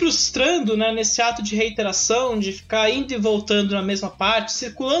vai me frustrando, né, nesse ato de reiteração, de ficar indo e voltando na mesma parte,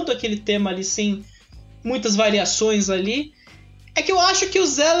 circulando aquele tema ali sem muitas variações ali, é que eu acho que o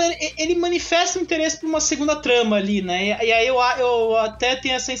Zeller, ele manifesta um interesse por uma segunda trama ali, né? E aí eu até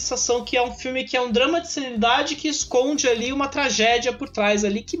tenho a sensação que é um filme que é um drama de senilidade que esconde ali uma tragédia por trás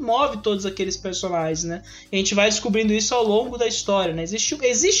ali, que move todos aqueles personagens, né? E a gente vai descobrindo isso ao longo da história, né?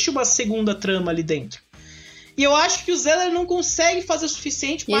 Existe uma segunda trama ali dentro. E eu acho que o Zeller não consegue fazer o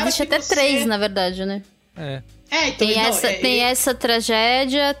suficiente para existe até 3, na verdade, né? Então, tem essa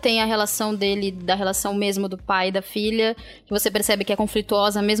tragédia, tem a relação dele, da relação mesmo do pai e da filha, que você percebe que é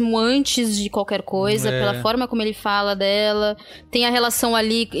conflituosa mesmo antes de qualquer coisa, pela forma como ele fala dela. Tem a relação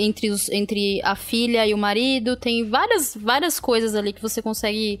ali entre a filha e o marido, tem várias coisas ali que você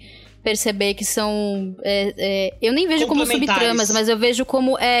consegue perceber que são... eu nem vejo como subtramas, mas eu vejo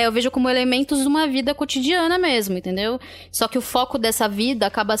como elementos de uma vida cotidiana mesmo, entendeu? Só que o foco dessa vida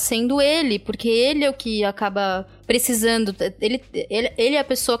acaba sendo ele, porque ele é o que acaba precisando. Ele é a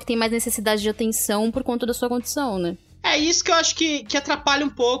pessoa que tem mais necessidade de atenção por conta da sua condição, né? É isso que eu acho que atrapalha um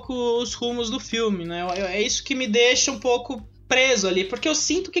pouco os rumos do filme, né? É isso que me deixa um pouco preso ali, porque eu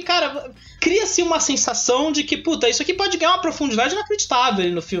sinto que, cara, cria-se uma sensação de que, puta, isso aqui pode ganhar uma profundidade inacreditável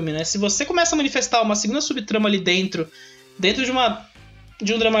ali no filme, né? Se você começa a manifestar uma segunda subtrama ali dentro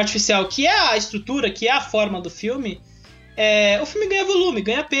de um drama artificial, que é a estrutura, que é a forma do filme, o filme ganha volume,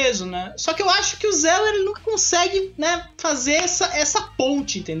 ganha peso, né? Só que eu acho que o Zeller, ele nunca consegue, né, fazer essa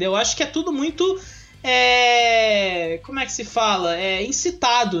ponte, entendeu? Eu acho que é tudo muito... como é que se fala?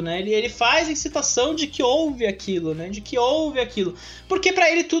 Incitado, né? Ele faz a incitação de que houve aquilo, né? De que houve aquilo. Porque pra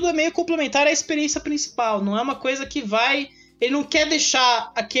ele tudo é meio complementar à experiência principal. Não é uma coisa que vai... Ele não quer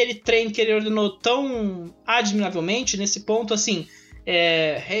deixar aquele trem que ele ordenou tão admiravelmente, nesse ponto, assim...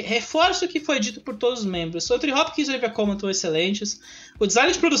 reforço o que foi dito por todos os membros. O Anthony Hopkins e Olivia Colman estão excelentes. O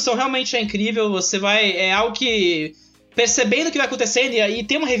design de produção realmente é incrível. Você vai... É algo que... Percebendo o que vai acontecendo e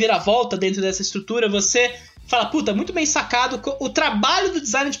tem uma reviravolta dentro dessa estrutura, você fala, puta, muito bem sacado. O trabalho do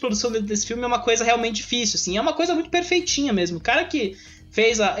design de produção dentro desse filme é uma coisa realmente difícil, assim, é uma coisa muito perfeitinha mesmo. O cara que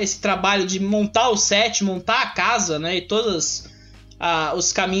fez esse trabalho de montar o set, montar a casa, né, e todos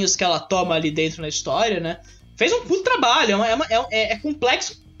os caminhos que ela toma ali dentro na história, né, fez um puto trabalho. É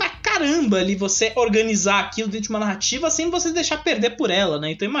complexo pra caramba ali você organizar aquilo dentro de uma narrativa sem você se deixar perder por ela,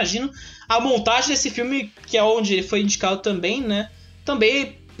 né? Então eu imagino a montagem desse filme, que é onde ele foi indicado também, né?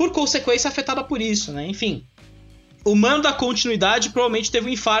 Também, por consequência, afetada por isso, né? Enfim, o mano da continuidade provavelmente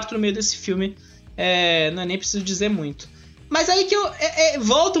teve um infarto no meio desse filme. Não é nem preciso dizer muito. Mas aí que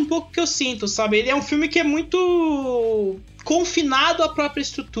volta um pouco o que eu sinto, sabe? Ele é um filme que é muito confinado à própria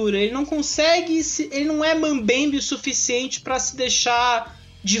estrutura. Ele não consegue... Ele não é mambembe o suficiente pra se deixar...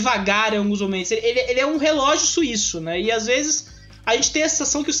 devagar em alguns momentos. Ele é um relógio suíço, né? E às vezes a gente tem a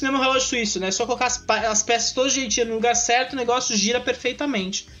sensação que o cinema é um relógio suíço, né? Só colocar as peças todas direitinho no lugar certo, o negócio gira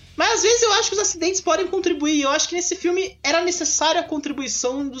perfeitamente. Mas às vezes eu acho que os acidentes podem contribuir. Eu acho que nesse filme era necessária a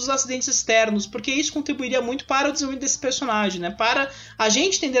contribuição dos acidentes externos, porque isso contribuiria muito para o desenvolvimento desse personagem, né? Para a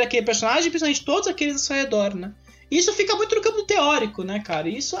gente entender aquele personagem e principalmente todos aqueles ao seu redor, né? Isso fica muito no campo teórico, né, cara?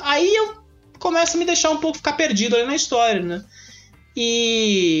 Isso aí eu começo a me deixar um pouco ficar perdido ali na história, né?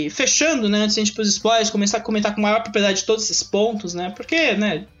 E fechando, né, antes de a gente ir pros spoilers, começar a comentar com maior propriedade de todos esses pontos, né, porque,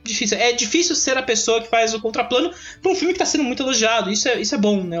 né, é difícil ser a pessoa que faz o contraplano pra um filme que tá sendo muito elogiado. Isso é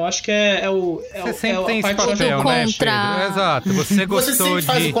bom, né, eu acho que você sempre tem esse papel, né, Pedro? Exato, você gostou você sempre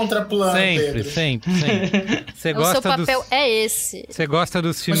faz o contraplano, sempre. Você gosta o seu papel é esse. Você gosta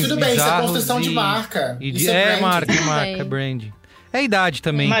dos filmes bizarros. Mas tudo bem, isso é construção de marca. Marca, brand. É a idade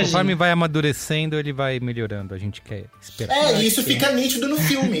também. Imagina. Conforme vai amadurecendo, ele vai melhorando. A gente quer esperar. E isso fica nítido no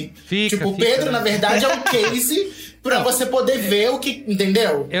filme. O Pedro, na verdade, é um case pra você poder ver o que...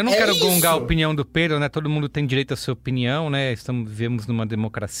 Entendeu? Eu não quero gongar a opinião do Pedro, né? Todo mundo tem direito à sua opinião, né? Vivemos numa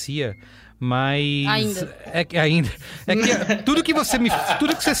democracia. Mas... Ainda. É que tudo que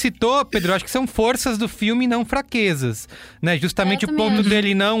você citou, Pedro, acho que são forças do filme e não fraquezas, né? Justamente o ponto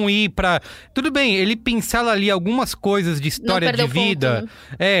dele não ir pra... Tudo bem, ele pincela ali algumas coisas de história de vida.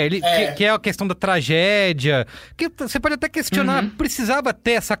 Ponto, né? Que é a questão da tragédia. Que você pode até questionar, precisava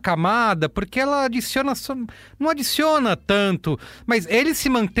ter essa camada, porque ela não adiciona tanto. Mas ele se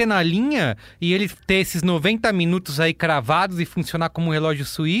manter na linha e ele ter esses 90 minutos aí cravados e funcionar como um relógio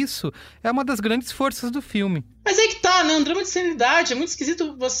suíço... É uma das grandes forças do filme. Mas aí que tá, né? Um drama de sanidade. É muito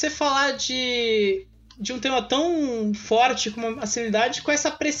esquisito você falar de de um tema tão forte como a senilidade com essa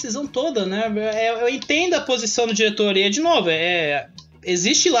precisão toda, né? Eu entendo a posição do diretor e, de novo,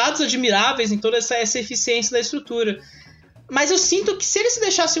 existe lados admiráveis em toda essa eficiência da estrutura. Mas eu sinto que se ele se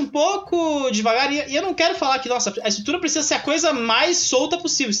deixasse um pouco devagar, e eu não quero falar que, nossa, a estrutura precisa ser a coisa mais solta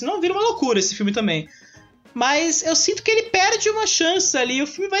possível, senão vira uma loucura esse filme também. Mas eu sinto que ele perde uma chance ali e o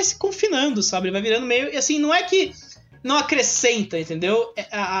filme vai se confinando, sabe? Ele vai virando meio... Assim, não é que não acrescenta, entendeu?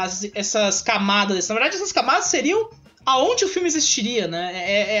 Essas camadas. Na verdade, essas camadas seriam aonde o filme existiria,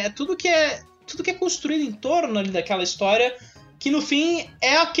 né? Tudo que é construído em torno ali daquela história, que no fim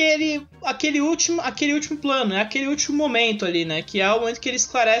é aquele último plano, é aquele último momento ali, né? Que é o momento que ele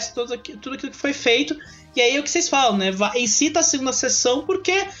esclarece tudo aquilo que foi feito. E aí é o que vocês falam, né? Incita a segunda sessão,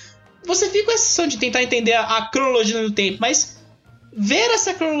 porque você fica com a sensação de tentar entender a cronologia do tempo, mas ver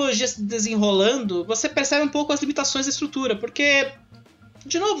essa cronologia se desenrolando, você percebe um pouco as limitações da estrutura, porque,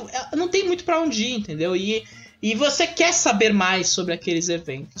 de novo, não tem muito pra onde ir, entendeu? E você quer saber mais sobre aqueles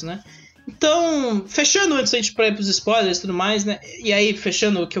eventos, né? Então, fechando antes da gente ir pros spoilers e tudo mais, né? E aí,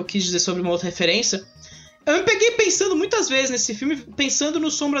 fechando o que eu quis dizer sobre uma outra referência, eu me peguei pensando muitas vezes nesse filme, pensando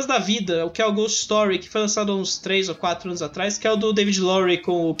no Sombras da Vida, o que é o Ghost Story, que foi lançado há uns 3 ou 4 anos atrás, que é o do David Lowery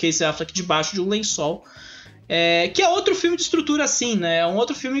com o Casey Affleck debaixo de um lençol. Que é outro filme de estrutura assim, né? É um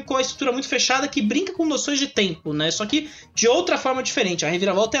outro filme com a estrutura muito fechada que brinca com noções de tempo, né? Só que de outra forma diferente. A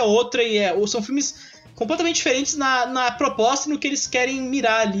reviravolta é outra e são filmes completamente diferentes na proposta e no que eles querem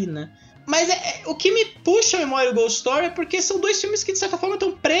mirar ali, né? Mas o que me puxa a memória do Ghost Story é porque são dois filmes que, de certa forma,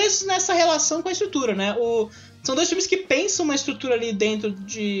 estão presos nessa relação com a estrutura, né? São dois filmes que pensam uma estrutura ali dentro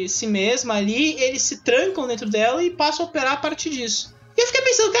de si mesma, ali, eles se trancam dentro dela e passam a operar a partir disso. E eu fiquei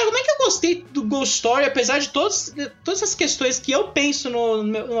pensando, cara, como é que eu gostei do Ghost Story, apesar de todas essas questões que eu penso no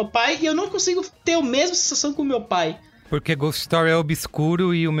meu pai, e eu não consigo ter a mesma sensação com o meu pai. Porque Ghost Story é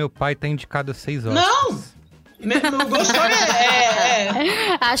obscuro e o meu pai tá indicado a 6 horas. Não! O Ghost Story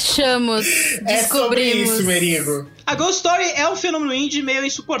Achamos, descobrimos. Isso, Merigo. A Ghost Story é um fenômeno indie meio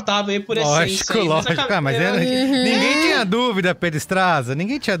insuportável aí por essência. Lógico. Ninguém tinha dúvida, Pedro Estraza.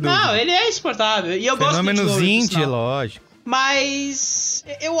 Ninguém tinha dúvida. Não, ele é insuportável. E eu gosto muito do Fenômenos indie, lógico. Mas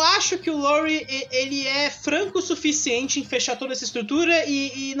eu acho que o Lowery, ele é franco o suficiente em fechar toda essa estrutura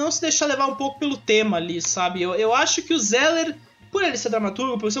e não se deixar levar um pouco pelo tema ali, sabe? Eu acho que o Zeller, por ele ser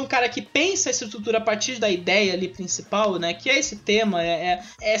dramaturgo, por ser um cara que pensa essa estrutura a partir da ideia ali principal, né? Que é esse tema,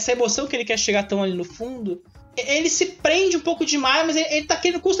 essa emoção que ele quer chegar tão ali no fundo. Ele se prende um pouco demais, mas ele tá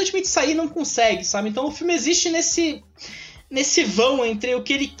querendo constantemente sair e não consegue, sabe? Então o filme existe nesse vão entre o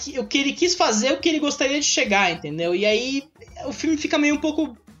que ele quis fazer e o que ele gostaria de chegar, entendeu? E aí o filme fica meio um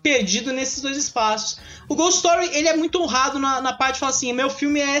pouco perdido nesses dois espaços. O Ghost Story, ele é muito honrado na parte de falar assim, meu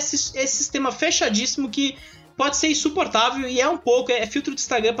filme é esse sistema fechadíssimo que pode ser insuportável, e é um pouco, é filtro de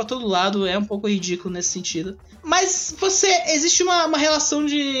Instagram pra todo lado, é um pouco ridículo nesse sentido. Mas existe uma relação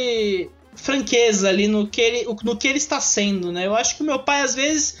de franqueza ali no que ele está sendo, né? Eu acho que o meu pai, às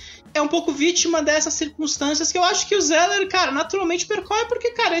vezes, é um pouco vítima dessas circunstâncias que eu acho que o Zeller, cara, naturalmente percorre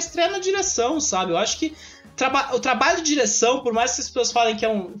porque, cara, é estreia na direção, sabe? Eu acho que o trabalho de direção, por mais que as pessoas falem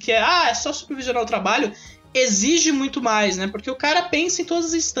que é só supervisionar o trabalho, exige muito mais, né? Porque o cara pensa em todas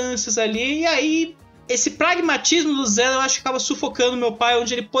as instâncias ali, e aí esse pragmatismo do Zeller eu acho que acaba sufocando meu pai,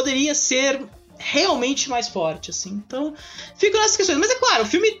 onde ele poderia ser realmente mais forte, assim. Então, fico nessas questões. Mas é claro, o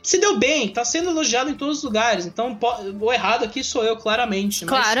filme se deu bem, tá sendo elogiado em todos os lugares. Então, o errado aqui sou eu, claramente.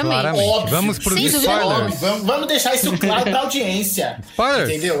 Claramente. Óbvio. Vamos pros spoilers. Vamos deixar isso claro pra audiência. Spoilers.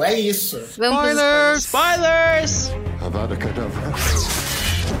 Entendeu? É isso. Spoilers! Avada Kedavra.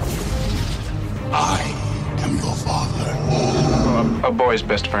 I am your father. A boy's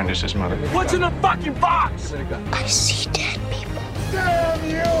best friend is his mother. What's in the fucking box? I see dead people. Damn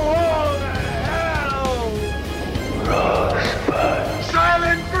you all to hell! Rosebud.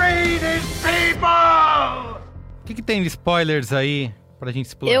 Silent Breed is people! O que tem de spoilers aí pra gente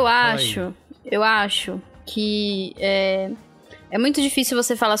explorar? Eu acho que é muito difícil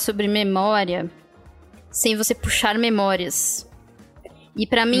você falar sobre memória sem você puxar memórias. E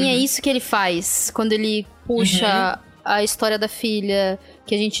pra mim é isso que ele faz quando ele puxa a história da filha,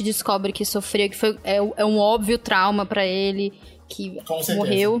 que a gente descobre que sofreu, que é um óbvio trauma pra ele, que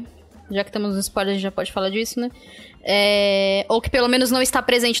morreu. Já que estamos no spoiler, a gente já pode falar disso, né? Ou que pelo menos não está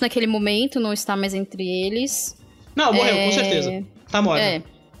presente naquele momento, não está mais entre eles. Não, morreu, com certeza. Tá morto.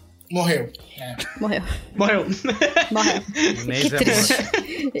 Morreu. Morreu. Que triste.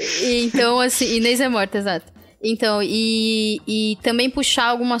 Então, assim, Inês é morta, exato. Então, e também puxar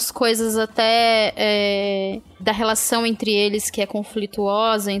algumas coisas até da relação entre eles, que é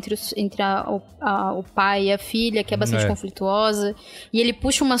conflituosa, entre o pai e a filha, que é bastante conflituosa. E ele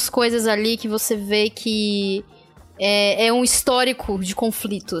puxa umas coisas ali que você vê que é um histórico de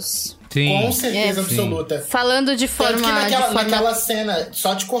conflitos. Sim. Com certeza absoluta. Falando de forma... Naquela cena,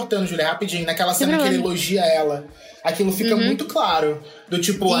 só te cortando, Julia, rapidinho, naquela cena que ele elogia ela, aquilo fica muito claro. Do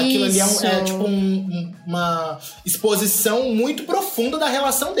tipo, aquilo ali é tipo uma exposição muito profunda da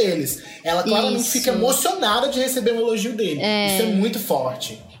relação deles. Ela claramente fica emocionada de receber um elogio dele. Isso é muito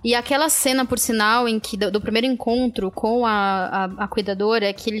forte. E aquela cena, por sinal, em que do primeiro encontro com a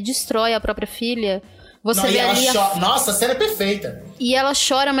cuidadora, que ele destrói a própria filha... Você vê ali Nossa, a cena é perfeita. E ela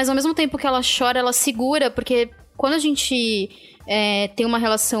chora, mas ao mesmo tempo que ela chora, ela segura, porque quando a gente tem uma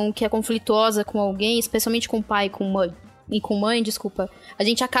relação que é conflituosa com alguém, especialmente com pai e com mãe, a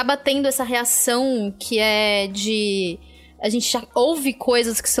gente acaba tendo essa reação que é de... A gente já ouve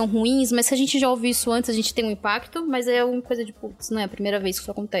coisas que são ruins, mas se a gente já ouviu isso antes, a gente tem um impacto, mas é uma coisa de, putz, não é a primeira vez que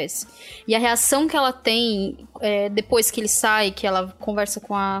isso acontece. E a reação que ela tem depois que ele sai, que ela conversa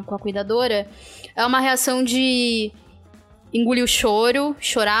com a cuidadora, é uma reação de engolir o choro,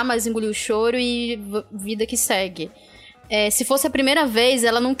 chorar, mas engolir o choro e vida que segue. Se fosse a primeira vez,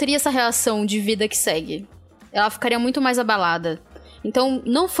 ela não teria essa reação de vida que segue. Ela ficaria muito mais abalada. Então,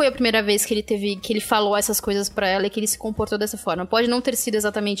 não foi a primeira vez que ele falou essas coisas pra ela e que ele se comportou dessa forma. Pode não ter sido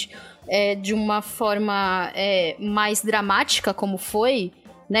exatamente de uma forma mais dramática, como foi,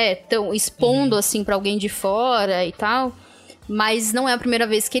 né? Tão expondo, assim, pra alguém de fora e tal. Mas não é a primeira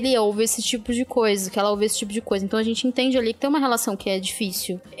vez que ele ouve esse tipo de coisa, que ela ouve esse tipo de coisa. Então, a gente entende ali que tem uma relação que é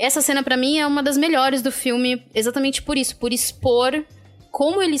difícil. Essa cena, pra mim, é uma das melhores do filme, exatamente por isso. Por expor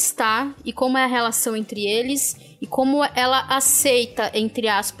como ele está e como é a relação entre eles e como ela aceita, entre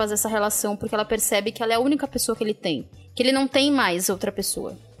aspas, essa relação, porque ela percebe que ela é a única pessoa que ele tem. Que ele não tem mais outra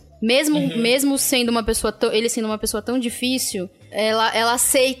pessoa. Mesmo sendo uma pessoa ele sendo uma pessoa tão difícil, ela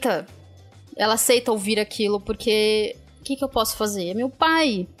aceita ouvir aquilo, porque o que eu posso fazer? É meu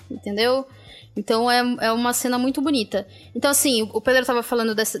pai, entendeu? Então é uma cena muito bonita. Então, assim, o Pedro estava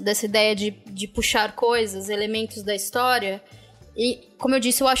falando dessa ideia de puxar coisas, elementos da história. E, como eu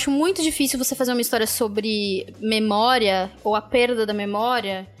disse, eu acho muito difícil você fazer uma história sobre memória ou a perda da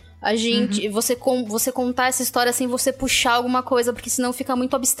memória. Você contar essa história sem você puxar alguma coisa, porque senão fica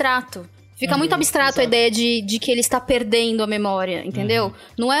muito abstrato. Fica muito abstrato a ideia de que ele está perdendo a memória, entendeu?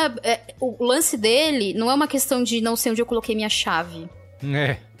 Não o lance dele não é uma questão de não sei onde eu coloquei minha chave.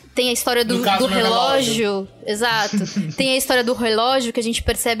 Tem a história do relógio. Exato. Tem a história do relógio, que a gente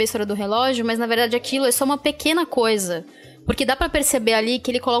percebe a história do relógio, mas na verdade aquilo é só uma pequena coisa. Porque dá pra perceber ali que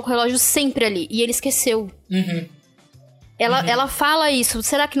ele coloca o relógio sempre ali. E ele esqueceu. Ela fala isso.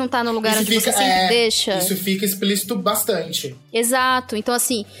 Será que não tá no lugar onde você sempre deixa? Isso fica explícito bastante. Exato. Então,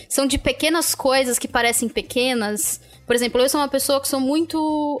 assim, são de pequenas coisas que parecem pequenas. Por exemplo, eu sou uma pessoa que sou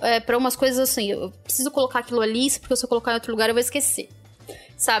muito... pra umas coisas assim, eu preciso colocar aquilo ali, porque se eu colocar em outro lugar eu vou esquecer.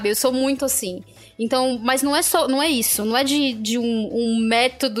 Sabe? Eu sou muito assim. Então, mas não é isso. Não é de um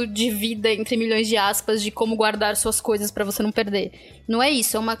método de vida, entre milhões de aspas, de como guardar suas coisas pra você não perder. Não é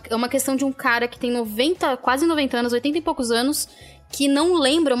isso. É uma questão de um cara que tem quase 90 anos, 80 e poucos anos, que não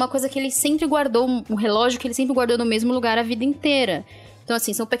lembra uma coisa que ele sempre guardou, um relógio que ele sempre guardou no mesmo lugar a vida inteira. Então,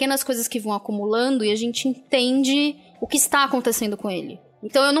 assim, são pequenas coisas que vão acumulando e a gente entende o que está acontecendo com ele.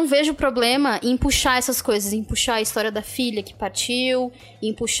 Então eu não vejo problema em puxar essas coisas, em puxar a história da filha que partiu,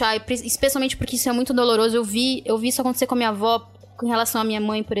 em puxar, especialmente porque isso é muito doloroso. Eu vi isso acontecer com a minha avó, com relação à minha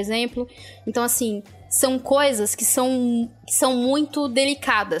mãe, por exemplo. Então, assim, são coisas que são muito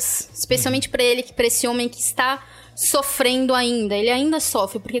delicadas, especialmente pra esse homem que está sofrendo ainda. Ele ainda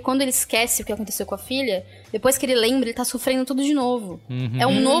sofre, porque quando ele esquece o que aconteceu com a filha, depois que ele lembra, ele tá sofrendo tudo de novo. É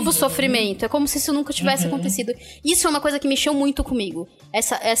um novo sofrimento, é como se isso nunca tivesse acontecido. Isso é uma coisa que mexeu muito comigo,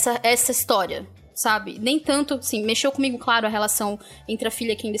 essa história, sabe? Nem tanto, assim, mexeu comigo, claro, a relação entre a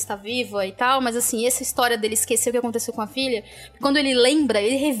filha que ainda está viva e tal, mas assim, essa história dele esquecer o que aconteceu com a filha, quando ele lembra,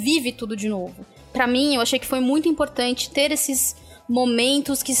 ele revive tudo de novo. Pra mim, eu achei que foi muito importante ter esses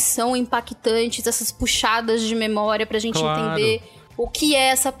momentos que são impactantes, essas puxadas de memória pra gente entender o que é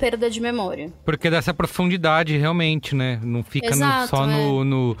essa perda de memória. Porque dessa profundidade, realmente, né? Não fica só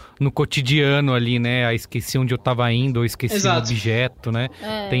no cotidiano ali, né? Esqueci onde eu tava indo, ou esqueci o objeto, né?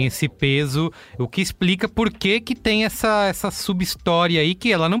 Tem esse peso, o que explica por que tem essa sub-história aí,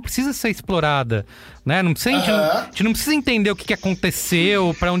 que ela não precisa ser explorada. né? Não precisa, a gente não precisa entender o que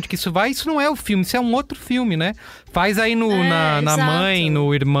aconteceu, pra onde que isso vai. Isso não é o filme, isso é um outro filme, né? Faz aí na mãe,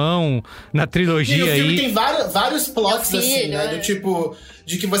 no irmão, na trilogia aí. E o filme tem vários plots, assim, né? Do tipo,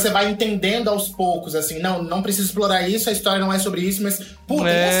 de que você vai entendendo aos poucos, assim. Não precisa explorar isso, a história não é sobre isso, mas puta,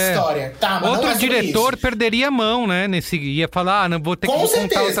 essa história. Tá, mas outro não é sobre diretor isso. perderia a mão, né? Ia falar, não vou ter que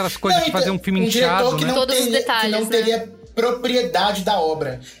contar outras coisas, fazer um filme inchado, né? Todos os detalhes, que não teria propriedade da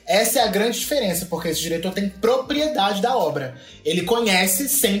obra. Essa é a grande diferença, porque esse diretor tem propriedade da obra. Ele conhece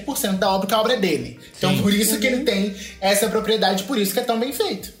 100% da obra, que a obra é dele. Então, por isso que ele tem essa propriedade, por isso que é tão bem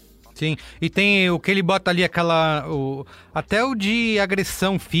feito. Sim, e tem o que ele bota ali, até o de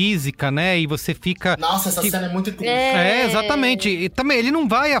agressão física, né? E você fica... Nossa, essa cena é muito triste. Exatamente. E também, ele não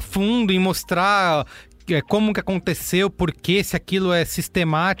vai a fundo em mostrar como que aconteceu, porque se aquilo é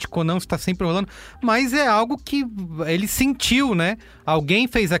sistemático ou não, se tá sempre rolando. Mas é algo que ele sentiu, né? Alguém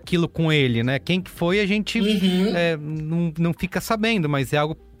fez aquilo com ele, né? Quem que foi, a gente não fica sabendo, mas é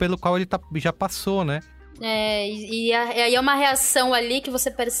algo pelo qual ele já passou, né? E aí é uma reação ali que você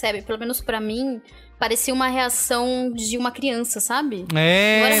percebe, pelo menos pra mim, parecia uma reação de uma criança, sabe? Não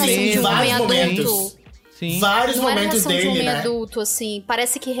era a reação de um homem adulto. Sim. Vários não momentos dele, de um homem né? adulto, assim.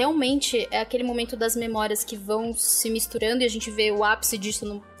 Parece que realmente é aquele momento das memórias que vão se misturando e a gente vê o ápice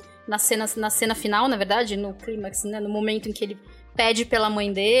disso na cena final, na verdade, no clímax, né? No momento em que ele pede pela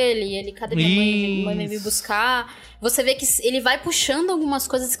mãe dele, e ele, cadê minha mãe me buscar? Você vê que ele vai puxando algumas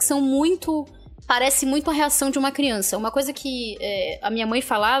coisas que são muito... Parece muito a reação de uma criança. Uma coisa que a minha mãe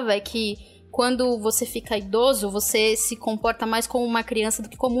falava é que quando você fica idoso, você se comporta mais como uma criança do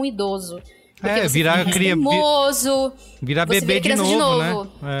que como um idoso. Porque virar virar bebê de novo,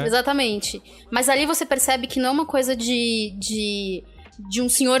 né? Exatamente. Mas ali você percebe que não é uma coisa de um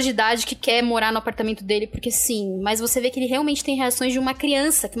senhor de idade que quer morar no apartamento dele, porque sim. Mas você vê que ele realmente tem reações de uma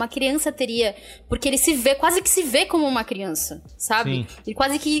criança, que uma criança teria, porque ele quase que se vê como uma criança, sabe? Sim. Ele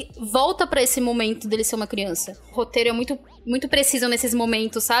quase que volta pra esse momento dele ser uma criança. O roteiro é muito, muito preciso nesses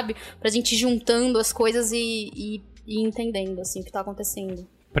momentos, sabe? Pra gente ir juntando as coisas e entendendo, assim, o que tá acontecendo.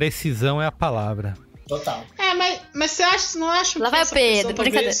 Precisão é a palavra. Total. Mas você não acha Lá que vai essa o Pedro,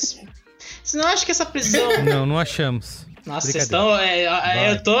 prisão, talvez... Você não acha que essa prisão... Não achamos. Nossa, vocês estão...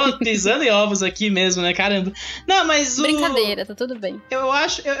 eu tô pisando em ovos aqui mesmo, né? Caramba. Não, mas Brincadeira, tá tudo bem.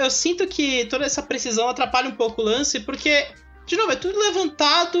 Eu sinto que toda essa precisão atrapalha um pouco o lance, porque... De novo, é tudo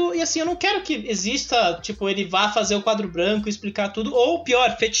levantado e assim, eu não quero que exista, tipo, ele vá fazer o quadro branco, explicar tudo, ou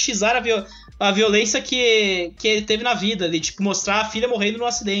pior, fetichizar a violência que ele teve na vida ali, tipo, mostrar a filha morrendo num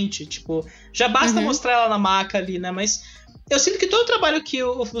acidente, tipo, já basta mostrar ela na maca ali, né, mas eu sinto que todo o trabalho que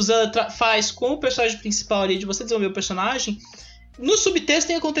o Zan faz com o personagem principal ali, de você desenvolver o personagem, no subtexto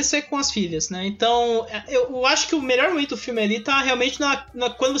tem que acontecer com as filhas, né, então eu acho que o melhor momento do filme ali tá realmente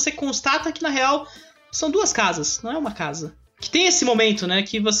quando você constata que na real são duas casas, não é uma casa. Que tem esse momento, né,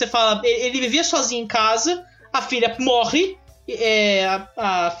 que você fala, ele vivia sozinho em casa, a filha morre,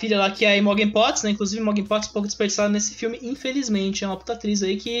 a filha lá que é a Imogen Poots, né, inclusive Imogen Poots pouco desperdiçada nesse filme, infelizmente, é uma puta atriz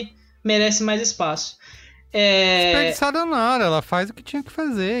aí que merece mais espaço. Desperdiçada nada, ela faz o que tinha que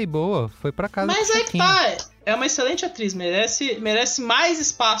fazer e boa, foi pra casa. Mas aí que tá, é uma excelente atriz, merece mais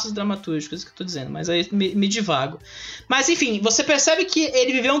espaços dramatúrgicos, isso que eu tô dizendo, mas aí me divago. Mas enfim, você percebe que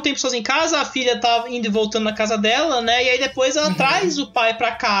ele viveu um tempo sozinho em casa, a filha tá indo e voltando na casa dela, né, e aí depois ela traz o pai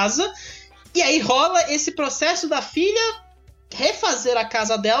pra casa, e aí rola esse processo da filha refazer a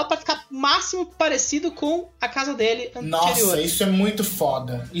casa dela pra ficar máximo parecido com a casa dele anterior. Nossa, isso é muito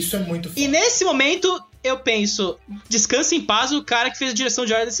foda, E nesse momento... eu penso, descanse em paz o cara que fez a direção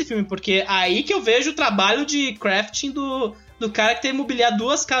de arte desse filme, porque aí que eu vejo o trabalho de crafting do cara que tem que mobiliar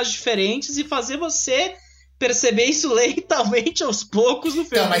duas casas diferentes e fazer você perceber isso lentamente aos poucos no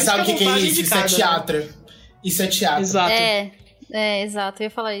filme. Não, mas sabe o que é isso? Isso é teatro. Né? Isso é teatro. Exato. Exato, eu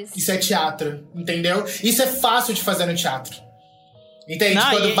ia falar isso. Isso é teatro, entendeu? Isso é fácil de fazer no teatro. Entende?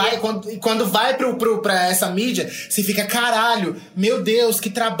 Quando vai pra essa mídia, você fica, caralho, meu Deus, que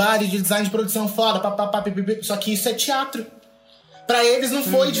trabalho de design de produção foda, papapá, só que isso é teatro. Pra eles não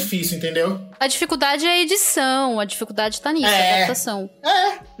foi difícil, entendeu? A dificuldade é a edição, a dificuldade tá nisso, a adaptação.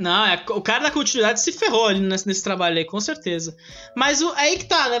 Não, o cara da continuidade se ferrou ali nesse trabalho aí, com certeza. Mas aí que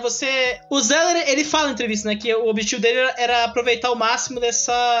tá, né, o Zeller, ele fala na entrevista, né, que o objetivo dele era aproveitar o máximo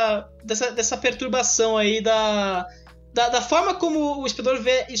dessa perturbação aí da forma como o espectador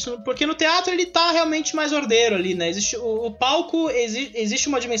vê isso, porque no teatro ele tá realmente mais ordeiro ali, né? Existe o palco, existe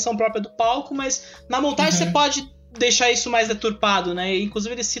uma dimensão própria do palco, mas na montagem você pode deixar isso mais deturpado, né?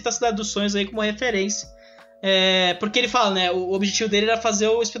 Inclusive ele cita a Cidade dos Sonhos aí como referência. Porque ele fala, né? O objetivo dele era fazer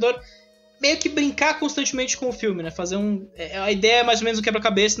o espectador meio que brincar constantemente com o filme, né? Fazer a ideia é mais ou menos o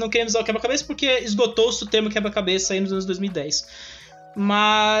quebra-cabeça, não queremos usar o quebra-cabeça porque esgotou-se o termo quebra-cabeça aí nos anos 2010.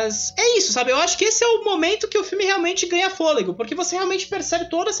 Mas é isso, sabe? Eu acho que esse é o momento que o filme realmente ganha fôlego, porque você realmente percebe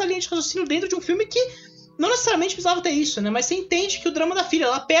toda essa linha de raciocínio dentro de um filme que não necessariamente precisava ter isso, né? Mas você entende que o drama da filha,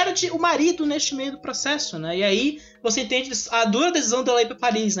 ela perde o marido neste meio do processo, né? E aí você entende a dura decisão dela ir pra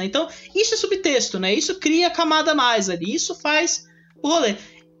Paris, né? Então, isso é subtexto, né? Isso cria camada a mais ali, isso faz o rolê.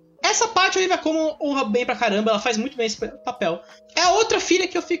 Essa parte a Olivia Colman honra bem pra caramba, ela faz muito bem esse papel. É a outra filha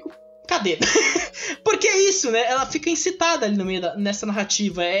que eu fico... Cadê? Porque é isso, né? Ela fica incitada ali no meio nessa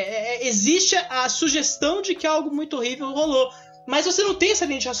narrativa. Existe a sugestão de que algo muito horrível rolou. Mas você não tem essa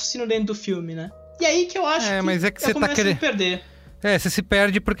linha de raciocínio dentro do filme, né? E aí que eu acho mas é que eu você começo tá a me perder. Você se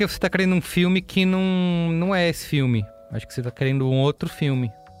perde porque você tá querendo um filme que não é esse filme. Acho que você tá querendo um outro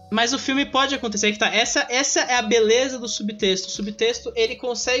filme. Mas o filme pode acontecer, que tá. Essa é a beleza do subtexto. O subtexto, ele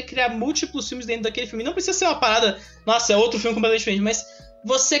consegue criar múltiplos filmes dentro daquele filme. Não precisa ser uma parada, nossa, é outro filme completamente diferente, mas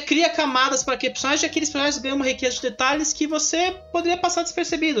você cria camadas para aquele personagem e aqueles personagens ganham uma riqueza de detalhes que você poderia passar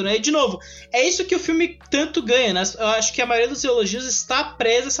despercebido, né? E, de novo, é isso que o filme tanto ganha, né? Eu acho que a maioria dos elogios está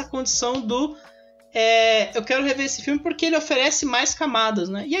presa a essa condição do... eu quero rever esse filme porque ele oferece mais camadas,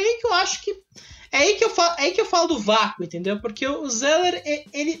 né? E aí que eu acho que... É aí que eu falo do vácuo, entendeu? Porque o Zeller,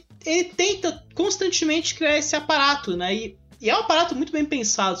 ele tenta constantemente criar esse aparato, né? E é um aparato muito bem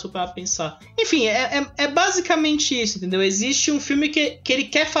pensado, se eu parar pra pensar. Enfim, é basicamente isso, entendeu? Existe um filme que ele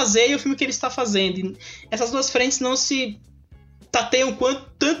quer fazer e o filme que ele está fazendo. E essas duas frentes não se tateiam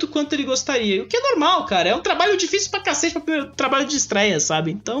tanto quanto ele gostaria. O que é normal, cara. É um trabalho difícil pra cacete pra primeiro trabalho de estreia, sabe?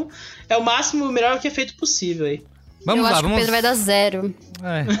 Então, é o máximo, o melhor que é feito possível aí. Eu acho que o Pedro vai dar 0.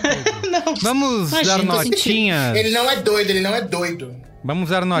 Não, vamos dar notinhas. Ele não é doido. Vamos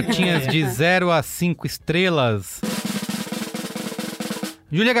dar notinhas de 0 a 5 estrelas.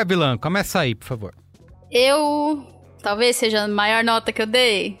 Júlia Gavilã, começa aí, por favor. Eu... Talvez seja a maior nota que eu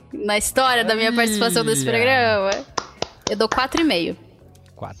dei na história da minha participação nesse programa. Eu dou 4,5.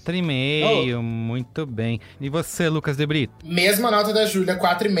 4,5, muito bem. E você, Lucas de Brito? Mesma nota da Júlia,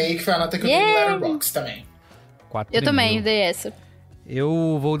 4,5, que foi a nota que eu dei no Letterboxd também. 4 eu também dei essa.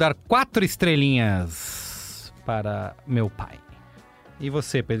 Eu vou dar 4 estrelinhas para meu pai. E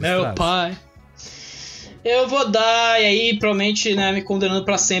você, Pedro Estrada? Meu pai. Eu vou dar, e aí provavelmente, né, me condenando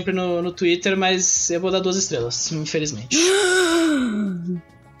pra sempre no Twitter, mas eu vou dar 2 estrelas, infelizmente.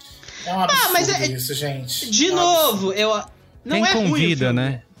 É um absurdo isso, gente. De novo, não Quem é ruim o convida, filme.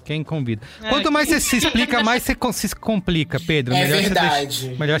 né? Quem convida. Quanto mais você se explica, mais você se complica, Pedro. É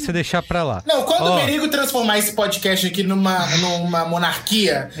verdade. Melhor você deixar pra lá. Não, quando o Merigo transformar esse podcast aqui numa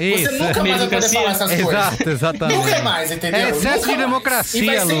monarquia, isso, você nunca mais vai poder falar essas coisas. Exatamente. Nunca mais, entendeu? É excesso de democracia, e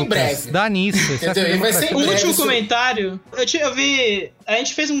vai ser Lucas. em breve. Dá nisso. Entendeu? E vai ser em breve. O último comentário, eu vi... A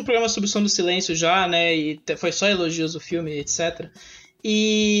gente fez um programa sobre o Som do Silêncio já, né? E foi só elogios do filme, etc.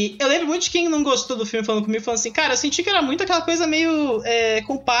 E eu lembro muito de quem não gostou do filme falando comigo, falando assim, cara, eu senti que era muito aquela coisa meio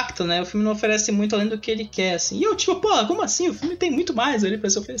compacta, né? O filme não oferece muito além do que ele quer, assim. E eu, tipo, pô, como assim? O filme tem muito mais ali pra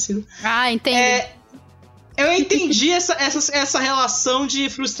ser oferecido. Ah, entendi. Eu entendi essa relação de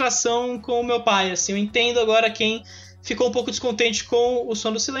frustração com o meu pai, assim. Eu entendo agora quem ficou um pouco descontente com o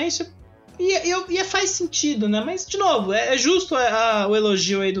Som do Silêncio. E faz sentido, né? Mas, de novo, é justo o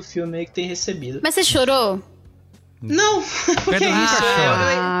elogio aí do filme aí que tem recebido. Mas você chorou? Não, Pedro nunca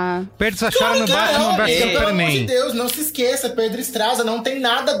chora. Pedro só chora no Batman vs Superman. Pelo amor de Deus, não se esqueça, Pedro Estrada não tem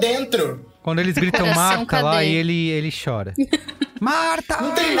nada dentro. Quando eles gritam Marta lá e ele chora. Marta!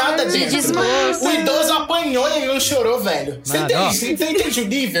 Não tem nada dentro. O idoso apanhou e ele não chorou, velho. Você entende o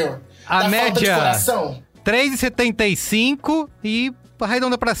nível a da média, falta de coração? 3,75 e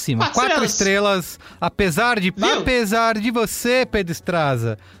arredonda pra cima. 4 estrelas, apesar de você, Pedro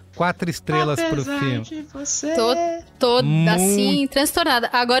Estrada. 4 estrelas pro filme. Tô assim, transtornada.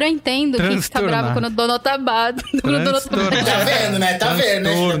 Agora eu entendo quem fica bravo quando o dono tá bado. Tá vendo, né? Tá vendo,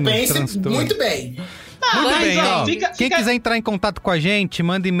 né? Pense muito bem. Muito bem, ó. Quem quiser entrar em contato com a gente,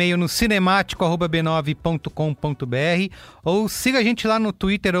 manda e-mail no cinemático@b9.com.br ou siga a gente lá no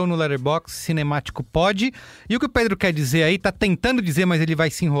Twitter ou no Letterboxd, Cinemático Pod. E o que o Pedro quer dizer aí, tá tentando dizer, mas ele vai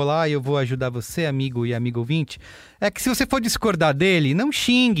se enrolar e eu vou ajudar você, amigo e amigo ouvinte, é que se você for discordar dele, não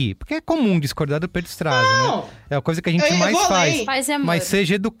xingue, porque é comum discordar do Pedro Estrada, né? É a coisa que a gente mais faz. Mas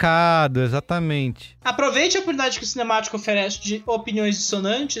seja educado, exatamente. Aproveite a oportunidade que o Cinemático oferece de opiniões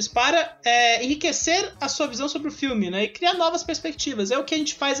dissonantes para enriquecer a sua visão sobre o filme, né? E criar novas perspectivas. É o que a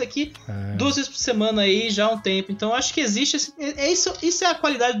gente faz aqui 2 vezes por semana aí já há um tempo. Então acho que existe... Isso é a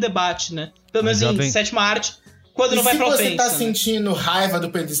qualidade do debate, né? Pelo menos em sétima arte. quando não vai pra ofensa. Se você tá sentindo raiva do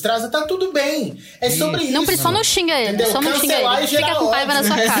Pedro Estraza, tá tudo bem. É sobre isso. Só não xinga ele. Entendeu? Só não xinga ele. Fica com raiva na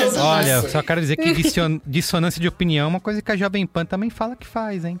sua casa. Olha, eu só quero dizer que dissonância de opinião é uma coisa que a Jovem Pan também fala que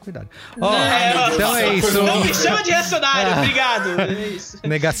faz, hein? Cuidado. Então é isso. Não me chama de reacionário, obrigado. É isso.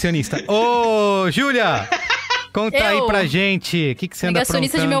 Negacionista. Ô, Júlia! Conta aí pra gente. O que você anda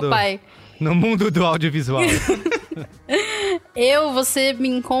Negacionista de meu pai. No mundo do audiovisual. Você me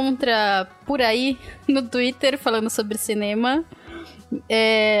encontra por aí no Twitter falando sobre cinema.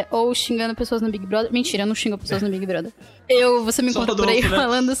 Ou xingando pessoas no Big Brother. Mentira, eu não xingo pessoas no Big Brother. Você me encontra por aí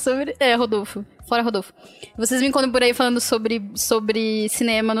falando sobre... Rodolfo. Fora Rodolfo. Vocês me encontram por aí falando sobre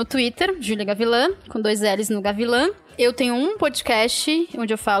cinema no Twitter, Júlia Gavilã, com 2 L's no Gavilã. Eu tenho um podcast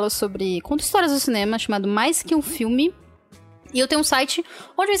onde eu falo conto histórias do cinema, chamado Mais Que Um Filme. E eu tenho um site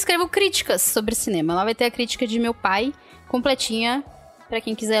onde eu escrevo críticas sobre cinema. Lá vai ter a crítica de meu pai, completinha, pra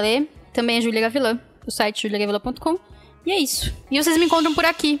quem quiser ler. Também é Júlia Gavilã, o site juliagavilã.com. E é isso. E vocês me encontram por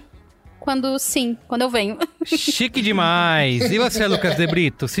aqui. Quando eu venho. Chique demais. E você, Lucas De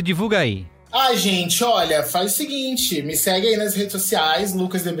Brito? Se divulga aí. Gente, olha, faz o seguinte, me segue aí nas redes sociais,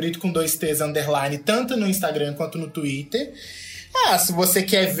 Lucas De Brito com 2 T's _, tanto no Instagram quanto no Twitter. Se você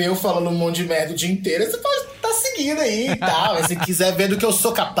quer ver eu falando um monte de merda o dia inteiro, você pode estar seguindo aí e tal. Mas se quiser ver do que eu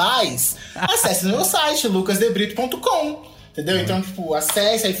sou capaz, acesse no meu site, lucasdebrito.com. Entendeu? Então,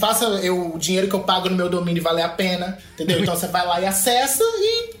 acesse, aí faça o dinheiro que eu pago no meu domínio valer a pena, entendeu? Então você vai lá e acessa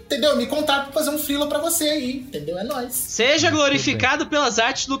e, entendeu? Me contrata pra fazer um freela pra você aí, entendeu? É nóis. Seja glorificado pelas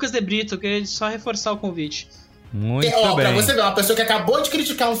artes Lucas De Brito, eu queria só reforçar o convite. Muito bem. Pra você ver, uma pessoa que acabou de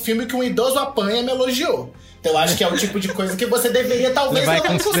criticar um filme que um idoso apanha me elogiou. Então eu acho que é o tipo de coisa que você deveria talvez levar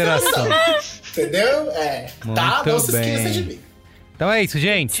em consideração. Entendeu? Tá? Não se esqueça de mim. Então é isso,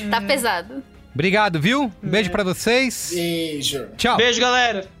 gente. Tá pesado. Obrigado, viu? Beijo pra vocês. Beijo. Tchau. Beijo,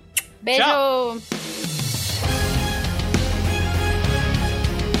 galera. Beijo. Tchau.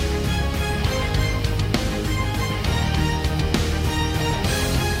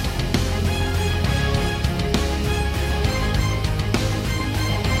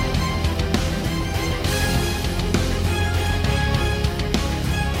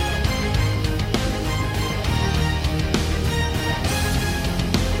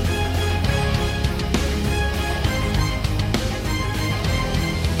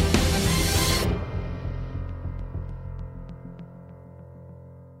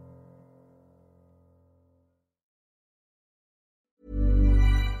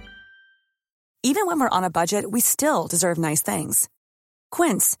 Even when we're on a budget, we still deserve nice things.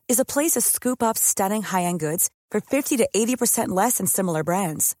 Quince is a place to scoop up stunning high-end goods for 50 to 80% less than similar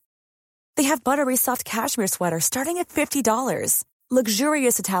brands. They have buttery soft cashmere sweaters starting at $50,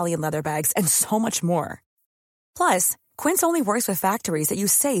 luxurious Italian leather bags, and so much more. Plus, Quince only works with factories that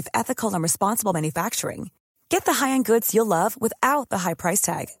use safe, ethical, and responsible manufacturing. Get the high-end goods you'll love without the high price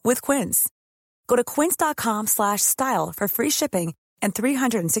tag with Quince. Go to quince.com/style for free shipping and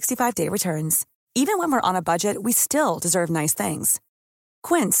 365-day returns. Even when we're on a budget, we still deserve nice things.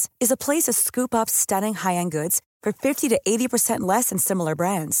 Quince is a place to scoop up stunning high-end goods for 50 to 80% less than similar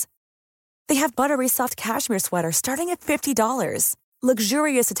brands. They have buttery soft cashmere sweaters starting at $50,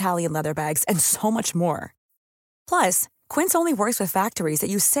 luxurious Italian leather bags, and so much more. Plus, Quince only works with factories that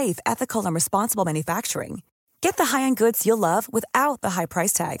use safe, ethical, and responsible manufacturing. Get the high-end goods you'll love without the high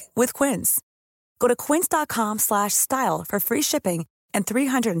price tag with Quince. Go to quince.com/style for free shipping and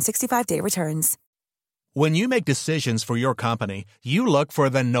 365-day returns. When you make decisions for your company, you look for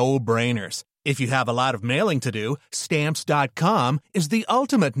the no-brainers. If you have a lot of mailing to do, Stamps.com is the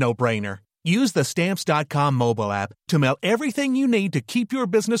ultimate no-brainer. Use the Stamps.com mobile app to mail everything you need to keep your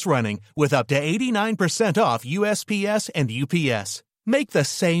business running with up to 89% off USPS and UPS. Make the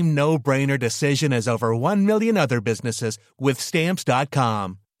same no-brainer decision as over 1 million other businesses with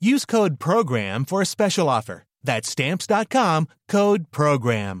Stamps.com. Use code PROGRAM for a special offer. That's Stamps.com, code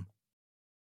PROGRAM.